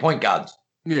 yeah, point guards.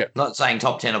 Yeah. Not saying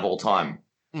top 10 of all time.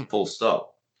 Full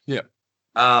stop. Yeah.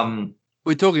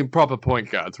 we're talking proper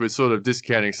point guards. We're sort of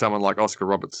discounting someone like Oscar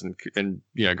Robertson and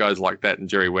guys like that and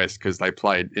Jerry West because they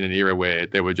played in an era where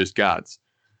they were just guards.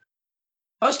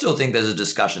 I still think there's a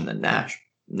discussion that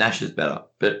Nash is better,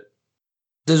 but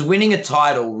does winning a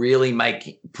title really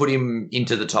put him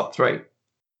into the top three?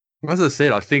 As I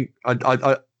said, I think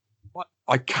I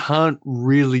can't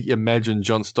really imagine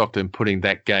John Stockton putting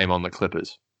that game on the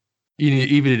Clippers,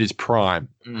 even at his prime.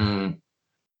 Mm.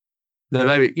 Now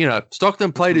maybe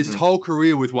Stockton played his whole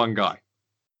career with one guy,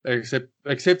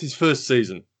 except his first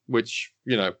season, which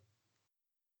yeah,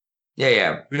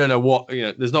 we don't know what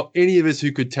There's not any of us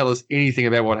who could tell us anything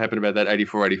about what happened about that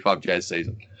 84-85 Jazz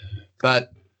season,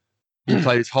 but he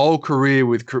played his whole career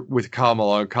with Karl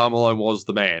Malone. Karl Malone was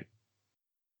the man.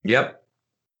 Yep,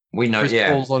 we know. Chris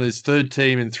Paul's on his third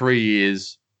team in 3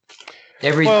 years.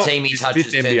 Every team he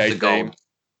touches turns to gold.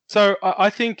 So I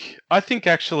think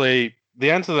actually the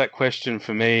answer to that question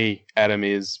for me, Adam,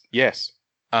 is yes.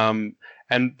 And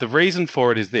the reason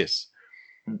for it is this: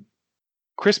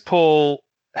 Chris Paul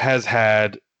has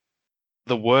had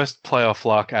the worst playoff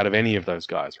luck out of any of those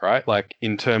guys, right? Like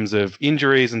in terms of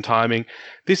injuries and timing.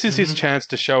 This is his chance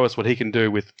to show us what he can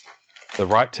do with the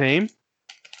right team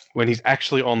when he's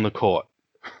actually on the court,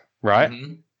 right?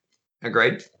 Mm-hmm.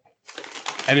 Agreed.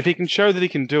 And if he can show that he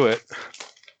can do it,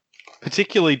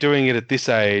 particularly doing it at this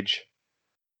age,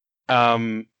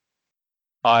 I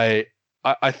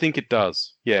think it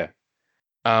does. Yeah.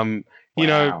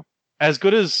 As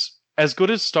good as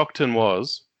Stockton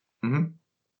was,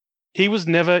 he was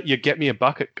never your get me a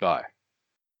bucket guy,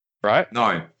 right?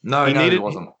 No, he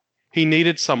wasn't. He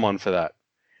needed someone for that.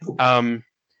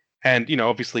 And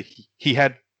obviously he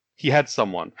had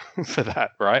someone for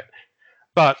that, right?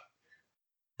 But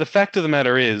the fact of the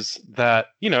matter is that,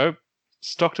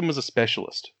 Stockton was a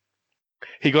specialist.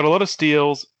 He got a lot of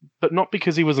steals, but not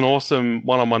because he was an awesome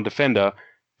one-on-one defender,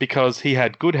 because he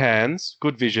had good hands,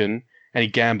 good vision, and he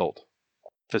gambled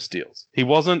for steals. He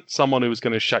wasn't someone who was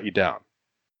going to shut you down.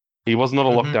 He was not a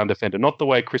lockdown defender, not the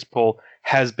way Chris Paul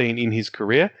has been in his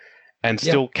career and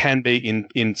still can be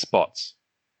in spots,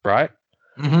 right?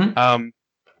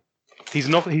 He's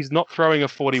not throwing a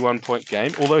 41-point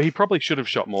game, although he probably should have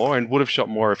shot more and would have shot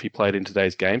more if he played in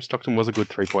today's game. Stockton was a good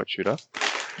 3-point shooter.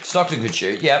 Stockton could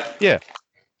shoot, yep. Yeah.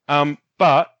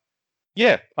 But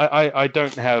yeah, I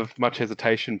don't have much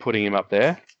hesitation putting him up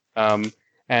there.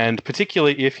 And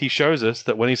particularly if he shows us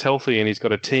that when he's healthy and he's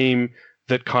got a team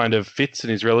that kind of fits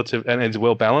and is relative and is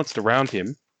well balanced around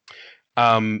him,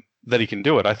 that he can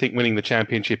do it. I think winning the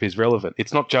championship is relevant.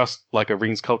 It's not just like a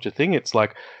rings culture thing. It's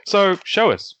like, so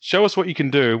show us what you can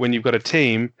do when you've got a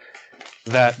team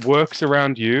that works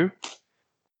around you,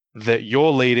 that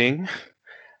you're leading,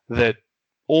 that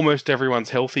almost everyone's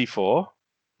healthy for.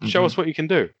 Show us what you can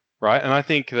do, right? And I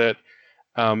think that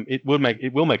it will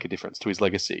make a difference to his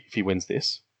legacy if he wins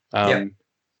this. And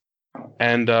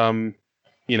I've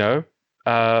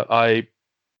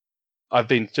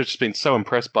been so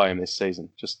impressed by him this season.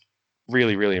 Just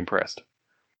really, really impressed.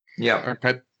 Yeah.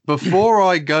 Okay. Before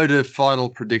I go to final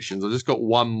predictions, I've just got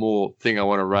one more thing I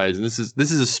want to raise, and this is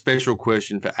a special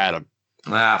question for Adam.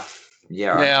 Yeah.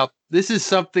 Right. Now, this is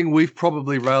something we've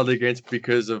probably railed against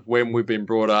because of when we've been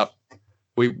brought up.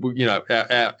 We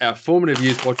our formative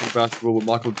years watching basketball were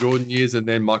Michael Jordan years, and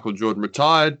then Michael Jordan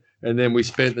retired, and then we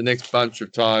spent the next bunch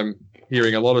of time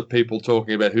hearing a lot of people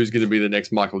talking about who's going to be the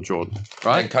next Michael Jordan,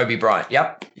 right? And Kobe Bryant,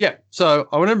 yep. Yeah. So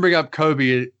I want to bring up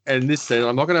Kobe and this thing.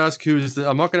 I'm not going to ask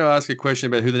I'm not going to ask a question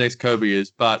about who the next Kobe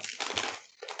is, but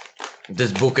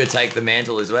does Booker take the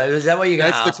mantle as well? Is that what you're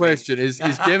going to ask? That's the question. Is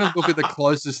Devin Booker the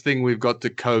closest thing we've got to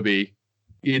Kobe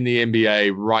in the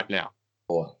NBA right now?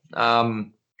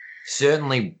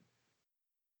 Certainly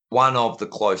one of the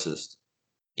closest,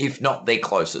 if not the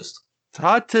closest. It's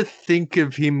hard to think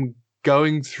of him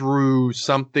going through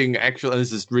something actually, and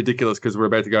this is ridiculous because we're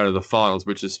about to go into the finals,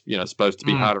 which is supposed to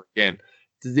be harder again.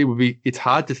 It's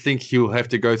hard to think he'll have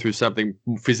to go through something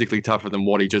physically tougher than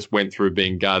what he just went through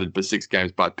being guarded for 6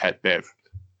 games by Pat Bev.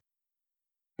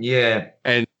 Yeah.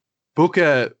 And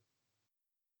Booker,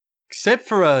 except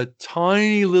for a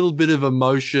tiny little bit of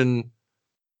emotion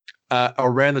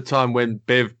around the time when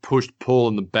Bev pushed Paul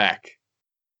in the back,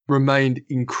 remained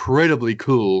incredibly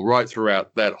cool right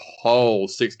throughout that whole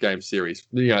 6-game series.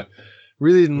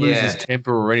 Really didn't lose his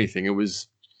temper or anything. It was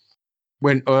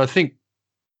when I think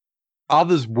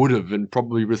others would have and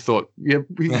probably would have thought,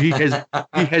 he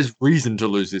has reason to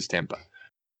lose his temper.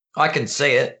 I can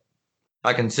see it.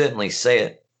 I can certainly see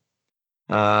it.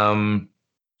 Some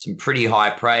pretty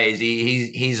high praise.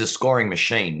 He's a scoring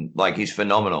machine. Like, he's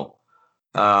phenomenal.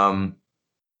 I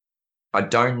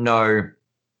don't know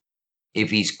if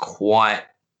he's quite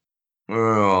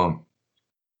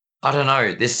I don't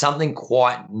know. There's something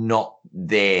quite not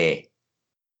there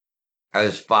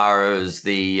as far as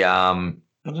the I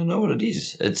don't know what it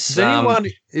is. It's Is anyone?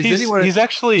 He's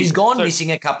actually he's gone so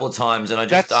missing a couple of times, and I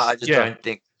just don't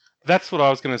think. that's what I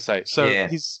was going to say. So Yeah.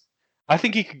 I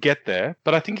think he could get there,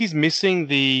 but I think he's missing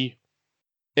the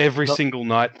every Not- single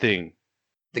night thing.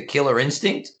 The killer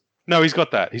instinct. No, he's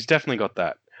got that. He's definitely got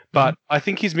that. But I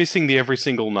think he's missing the every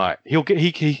single night. He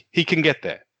can get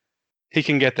there. He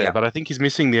can get there, Yeah. but I think he's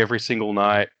missing the every single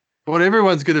night. What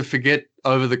everyone's going to forget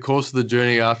over the course of the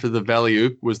journey after the Valley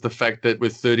Oop was the fact that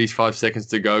with 35 seconds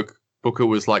to go, Booker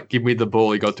was like, "Give me the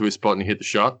ball." He got to his spot and hit the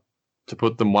shot to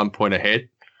put them 1 point ahead.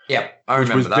 Yep, I which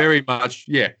remember was that. very much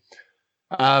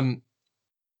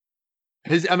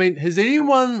has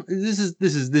anyone? This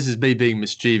is me being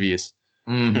mischievous.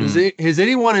 Mhm. Has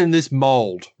anyone in this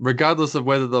mold, regardless of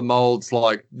whether the mold's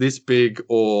like this big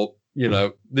or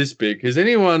this big, has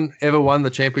anyone ever won the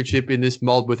championship in this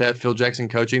mold without Phil Jackson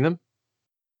coaching them?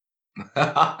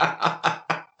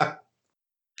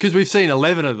 Because we've seen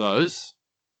 11 of those,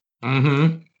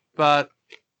 but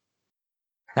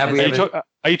Have we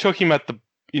Are you talking about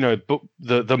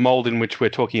the mold in which we're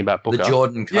talking about Booker? the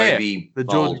Jordan Kobe the mold.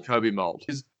 Jordan Kobe mold?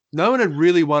 Because no one had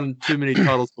really won too many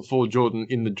titles before Jordan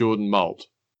in the Jordan mold.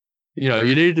 You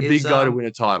needed a big guy to win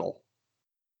a title.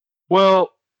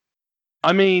 Well,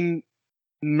 I mean,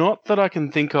 not that I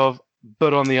can think of,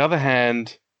 but on the other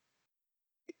hand,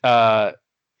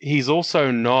 he's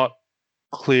also not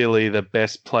clearly the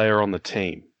best player on the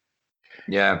team.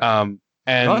 Yeah.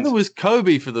 And Neither was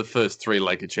Kobe for the first 3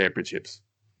 Laker championships.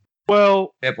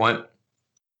 Well, Fair point.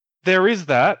 there is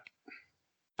that,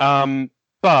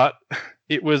 but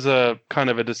it was a kind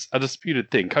of a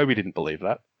disputed thing. Kobe didn't believe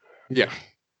that. Yeah.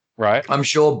 Right? I'm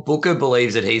sure Booker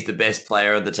believes that he's the best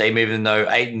player of the team, even though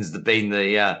Aiton's been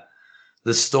the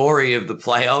story of the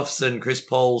playoffs, and Chris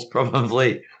Paul's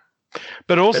probably.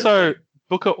 But also,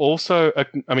 Booker also,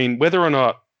 I mean, whether or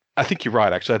not, I think you're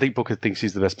right, actually. I think Booker thinks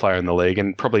he's the best player in the league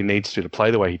and probably needs to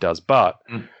play the way he does. But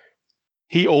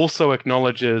he also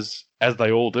acknowledges, as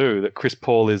they all do, that Chris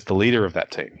Paul is the leader of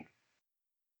that team.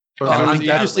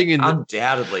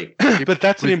 Undoubtedly. But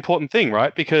that's an important thing,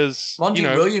 right? Because Monty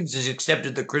Williams has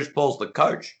accepted that Chris Paul's the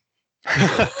coach.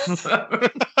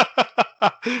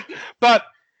 But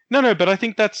but I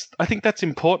think that's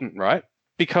important, right?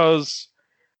 Because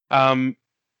I'm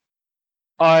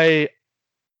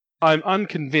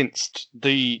unconvinced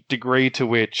the degree to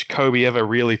which Kobe ever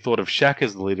really thought of Shaq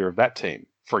as the leader of that team,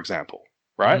 for example,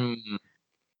 right?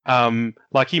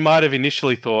 Like he might have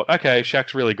initially thought, okay,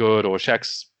 Shaq's really good, or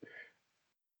Shaq's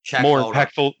more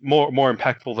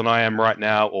impactful than I am right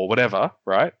now, or whatever,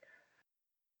 right?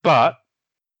 But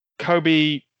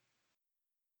Kobe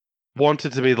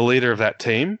wanted to be the leader of that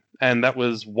team, and that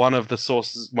was one of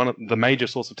the major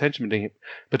source of tension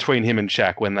between him and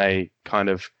Shaq when they kind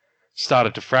of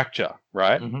started to fracture,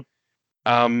 right?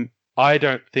 I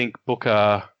don't think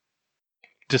Booker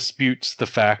disputes the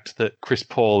fact that Chris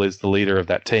Paul is the leader of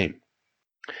that team.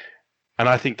 And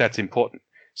I think that's important.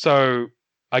 So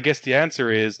I guess the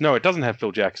answer is no, it doesn't have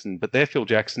Phil Jackson, but their Phil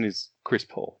Jackson is Chris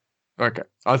Paul. Okay.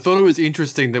 I thought it was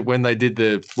interesting that when they did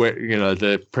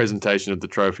the presentation of the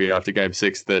trophy after Game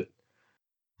 6, that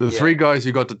the 3 guys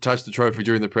who got to touch the trophy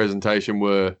during the presentation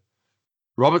were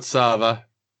Robert Sarver,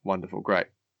 wonderful, great,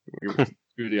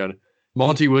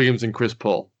 Monty Williams and Chris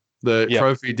Paul. The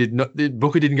trophy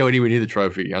Booker didn't go anywhere near the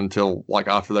trophy until like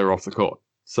after they were off the court.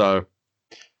 So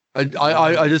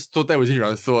I just thought that was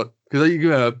interesting. I thought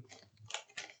because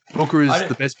Booker is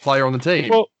the best player on the team.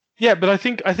 Well, yeah, but I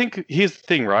think here's the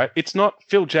thing, right? It's not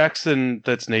Phil Jackson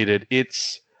that's needed.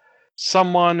 It's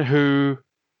someone who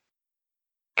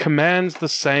commands the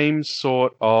same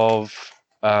sort of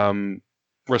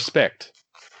respect.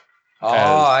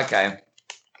 Okay.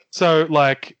 So,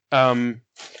 like, what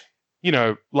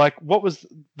was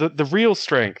the real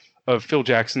strength of Phil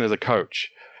Jackson as a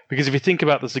coach? Because if you think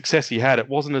about the success he had, it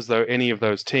wasn't as though any of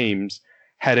those teams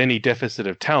had any deficit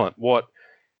of talent.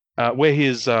 Where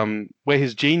his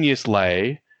genius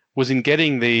lay was in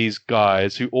getting these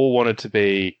guys who all wanted to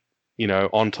be,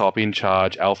 on top, in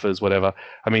charge, alphas, whatever.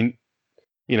 I mean,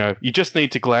 you just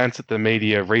need to glance at the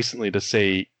media recently to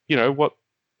see,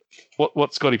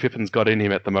 what Scottie Pippen's got in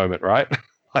him at the moment, right?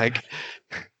 Like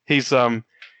he's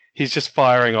just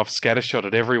firing off scattershot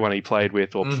at everyone he played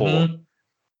with or for.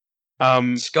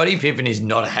 Scottie Pippen is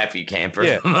not a happy camper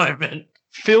at the moment.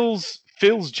 Phil's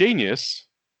genius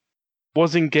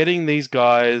was in getting these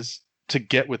guys to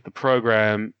get with the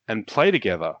program and play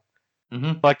together.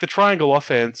 Like the triangle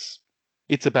offense,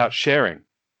 it's about sharing,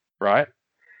 right?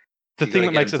 The thing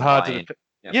that makes it hard to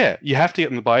you have to get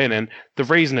them to buy in, and the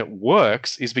reason it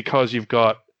works is because you've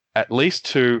got at least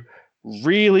two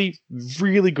really,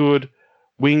 really good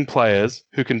wing players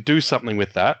who can do something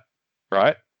with that,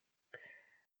 right?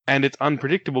 And it's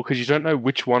unpredictable because you don't know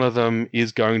which one of them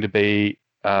is going to be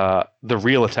the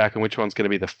real attack and which one's going to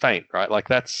be the feint, right? Like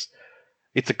it's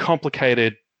a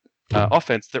complicated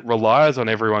offense that relies on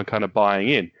everyone kind of buying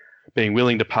in, being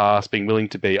willing to pass, being willing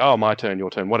to be, oh, my turn, your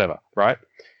turn, whatever, right?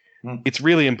 It's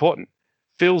really important.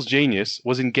 Phil's genius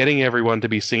was in getting everyone to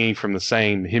be singing from the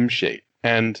same hymn sheet.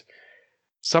 And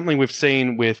something we've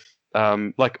seen with,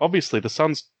 obviously the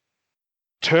Suns'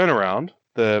 turnaround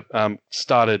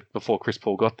started before Chris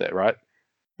Paul got there, right?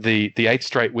 The 8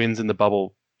 straight wins in the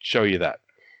bubble show you that.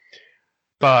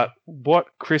 But what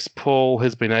Chris Paul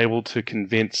has been able to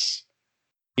convince,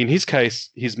 in his case,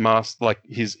 his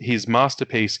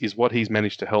masterpiece is what he's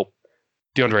managed to help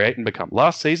DeAndre Ayton become.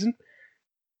 Last season,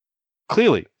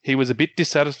 clearly, he was a bit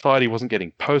dissatisfied. He wasn't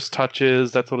getting post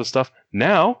touches, that sort of stuff.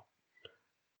 Now,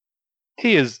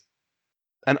 he is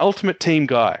an ultimate team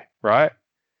guy, right?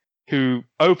 Who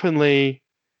openly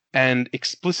and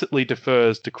explicitly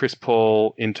defers to Chris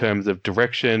Paul in terms of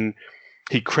direction.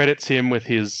 He credits him with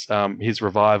his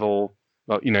revival,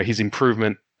 his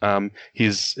improvement,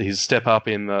 his step up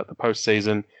in the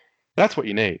postseason. That's what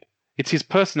you need. It's his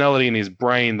personality and his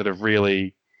brain that have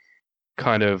really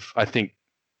kind of, I think,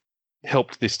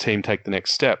 helped this team take the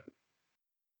next step.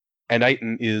 And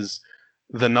Ayton is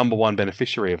the number one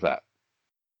beneficiary of that.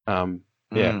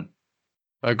 Yeah.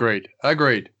 Agreed.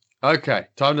 Okay,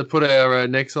 time to put our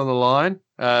necks on the line.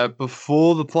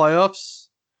 Before the playoffs,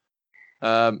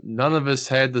 none of us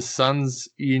had the Suns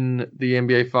in the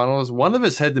NBA Finals. One of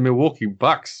us had the Milwaukee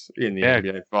Bucks in the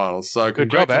NBA Finals. So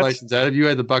congratulations, Adam. You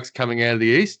had the Bucks coming out of the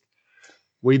East.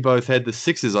 We both had the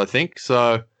Sixers, I think.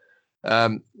 So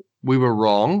we were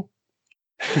wrong.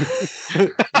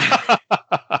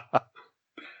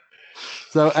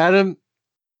 So, Adam,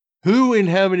 who in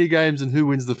how many games and who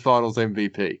wins the Finals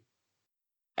MVP?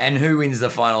 And who wins the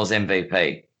Finals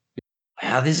MVP?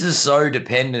 Wow, this is so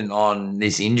dependent on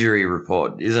this injury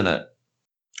report, isn't it?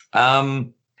 I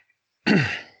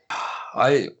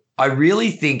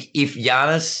really think if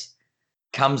Giannis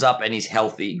comes up and is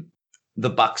healthy, the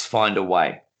Bucks find a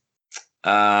way.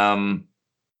 But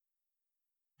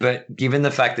given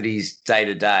the fact that he's day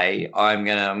to day, I'm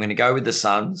gonna go with the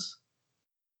Suns.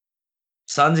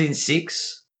 Suns in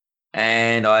 6,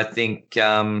 and I think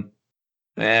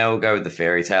we'll go with the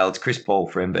fairy tale. It's Chris Paul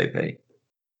for MVP.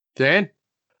 Dan?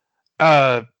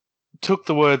 Took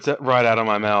the words right out of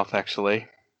my mouth, actually.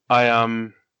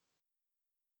 I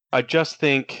just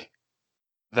think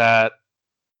that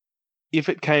if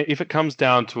it comes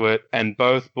down to it, and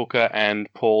both Booker and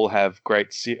Paul have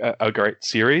a great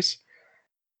series,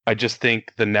 I just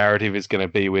think the narrative is going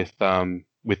to be with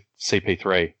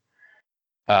CP3.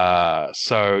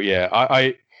 So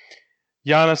yeah,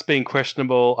 Giannis being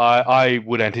questionable, I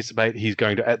would anticipate he's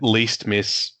going to at least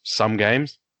miss some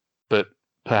games, but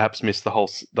perhaps miss the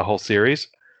whole series.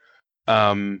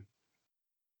 I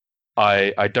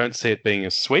don't see it being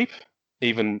a sweep,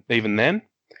 even then.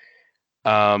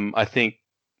 I think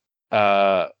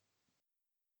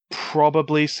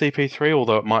probably CP3,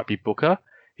 although it might be Booker.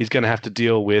 He's going to have to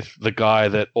deal with the guy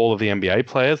that all of the NBA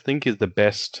players think is the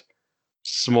best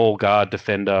small guard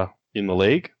defender in the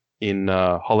league, in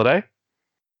Holiday,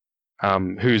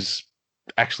 who's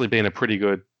actually been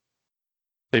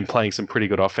playing some pretty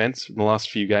good offense in the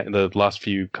last few kind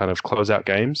of closeout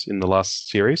games in the last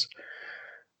series.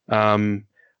 But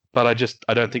I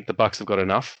don't think the Bucks have got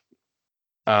enough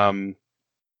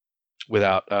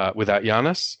without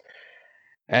Giannis.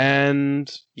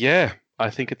 And yeah, I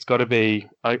think it's got to be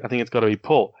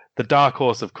Paul. The dark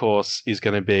horse, of course, is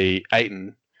going to be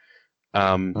Ayton.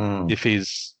 If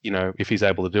he's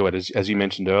able to do it, as you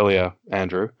mentioned earlier,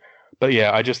 Andrew. But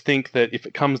yeah, I just think that if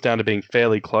it comes down to being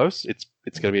fairly close, it's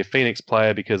going to be a Phoenix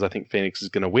player because I think Phoenix is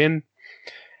going to win.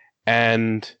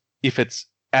 And if it's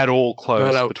at all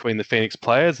close between the Phoenix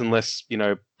players, unless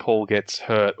Paul gets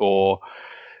hurt or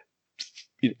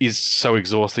is so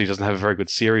exhausted he doesn't have a very good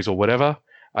series or whatever,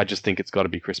 I just think it's got to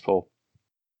be Chris Paul.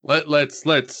 Let's.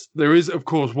 There is, of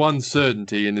course, one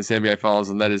certainty in this NBA Finals,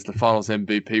 and that is the Finals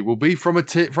MVP will be from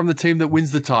the team that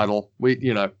wins the title.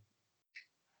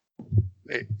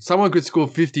 Someone could score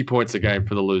 50 points a game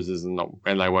for the losers, and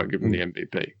they won't give them the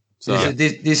MVP. So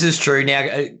this is true.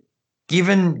 Now,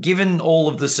 given all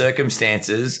of the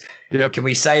circumstances, can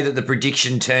we say that the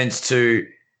prediction turns to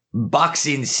Bucks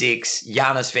in 6,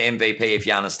 Giannis for MVP if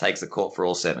Giannis takes the court for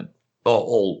all 7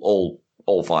 or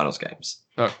all finals games?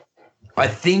 Oh. I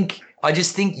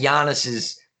just think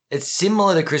Giannis it's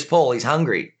similar to Chris Paul. He's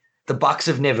hungry. The Bucks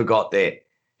have never got there.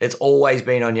 It's always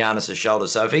been on Giannis'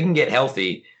 shoulders. So if he can get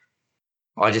healthy,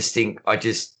 I just think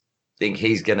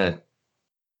he's gonna.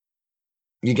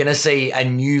 You're gonna see a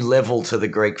new level to the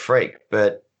Greek Freak,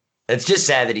 but it's just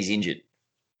sad that he's injured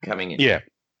coming in. Yeah.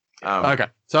 Okay,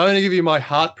 so I'm going to give you my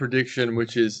heart prediction,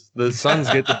 which is the Suns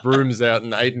get the brooms out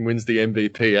and Ayton wins the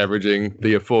MVP, averaging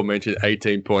the aforementioned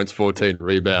 18 points, 14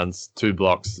 rebounds, 2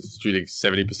 blocks, shooting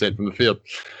 70% from the field.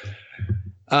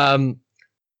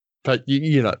 But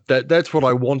you know that's what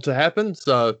I want to happen.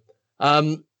 So I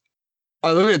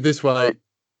look at it this way: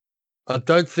 I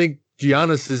don't think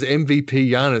Giannis is MVP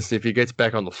Giannis if he gets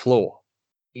back on the floor.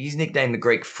 He's nicknamed the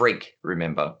Greek Freak.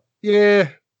 Remember? Yeah.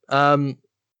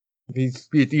 He's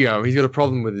got a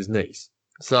problem with his knees.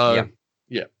 So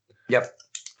Yep.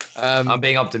 I'm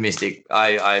being optimistic.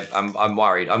 I'm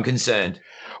worried. I'm concerned.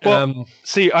 Well,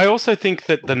 see, I also think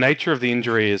that the nature of the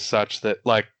injury is such that,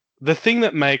 like, the thing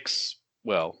that makes,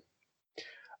 well,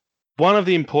 one of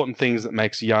the important things that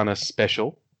makes Giannis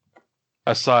special,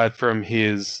 aside from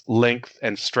his length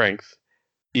and strength,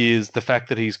 is the fact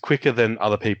that he's quicker than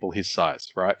other people his size,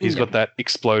 right? He's got that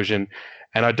explosion,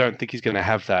 and I don't think he's going to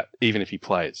have that even if he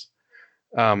plays.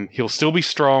 He'll still be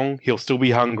strong. He'll still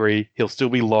be hungry. He'll still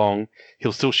be long.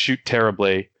 He'll still shoot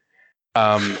terribly.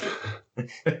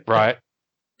 Right?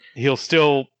 He'll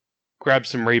still grab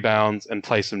some rebounds and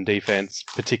play some defense,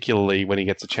 particularly when he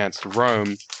gets a chance to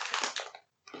roam.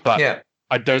 But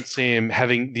I don't see him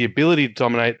having the ability to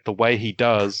dominate the way he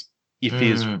does if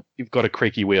you've got a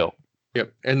creaky wheel.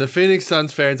 Yep. And the Phoenix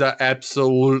Suns fans are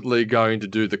absolutely going to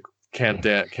do the count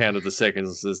of the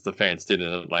seconds as the fans did in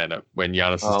Atlanta when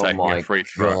Giannis is taking a free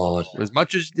throw. As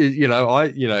much as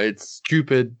it's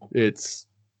stupid. That's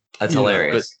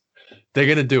hilarious. But they're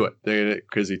going to do it.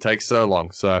 Because he takes so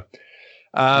long. So,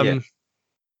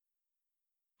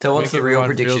 So what's the real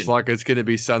prediction? Feels like it's going to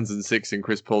be Suns in 6 and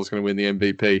Chris Paul's going to win the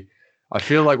MVP. I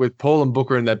feel like with Paul and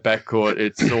Booker in that backcourt,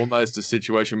 it's almost a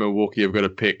situation where Milwaukee have got to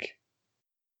pick.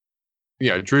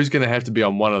 Drew's going to have to be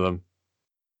on one of them,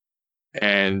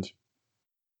 and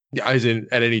as in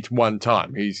at any one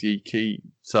time, he's key.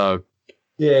 So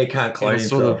he can't close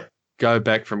sort of go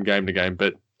back from game to game,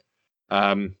 but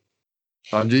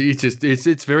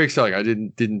it's very exciting. I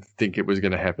didn't think it was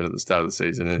going to happen at the start of the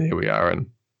season, and here we are. And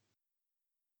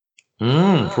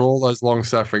for all those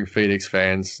long-suffering Phoenix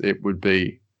fans, it would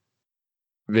be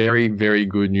very, very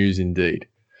good news indeed.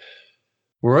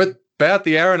 We're at about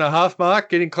the hour and a half mark,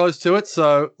 getting close to it.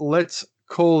 So let's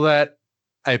call that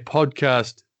a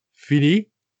podcast finny.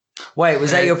 Wait, was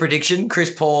that your prediction?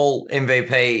 Chris Paul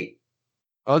MVP?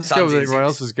 I'll just go with everyone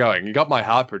else is going. You got my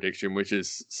heart prediction, which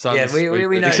is Suns. Yeah,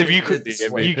 we know. Except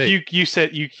you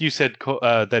said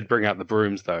they'd bring out the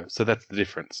brooms though, so that's the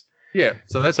difference. Yeah,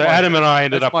 so Adam and I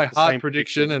ended up my heart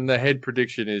prediction, and the head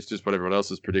prediction is just what everyone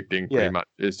else is predicting. Pretty much,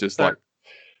 it's just like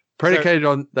predicated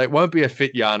on they won't be a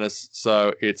fit Giannis,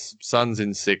 so it's Suns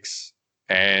in 6,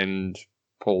 and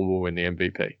Paul will win the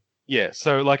MVP. Yeah,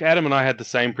 so like Adam and I had the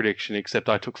same prediction, except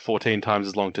I took 14 times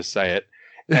as long to say it,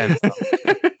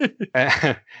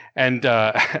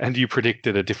 and you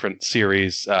predicted a different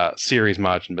series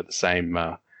margin, but the same.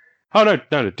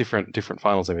 Different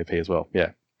finals MVP as well. Yeah.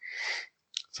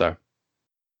 So,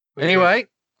 anyway,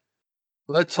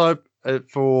 let's hope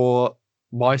for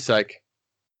my sake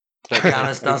that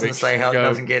Giannis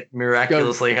doesn't get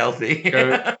miraculously healthy.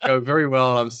 go very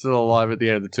well, and I'm still alive at the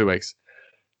end of the 2 weeks.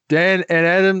 Dan and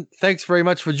Adam, thanks very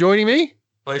much for joining me.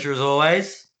 Pleasure as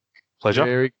always.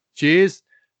 Pleasure. Cheers.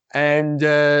 And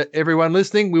everyone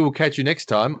listening, we will catch you next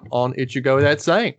time on It Should Go Without Saying.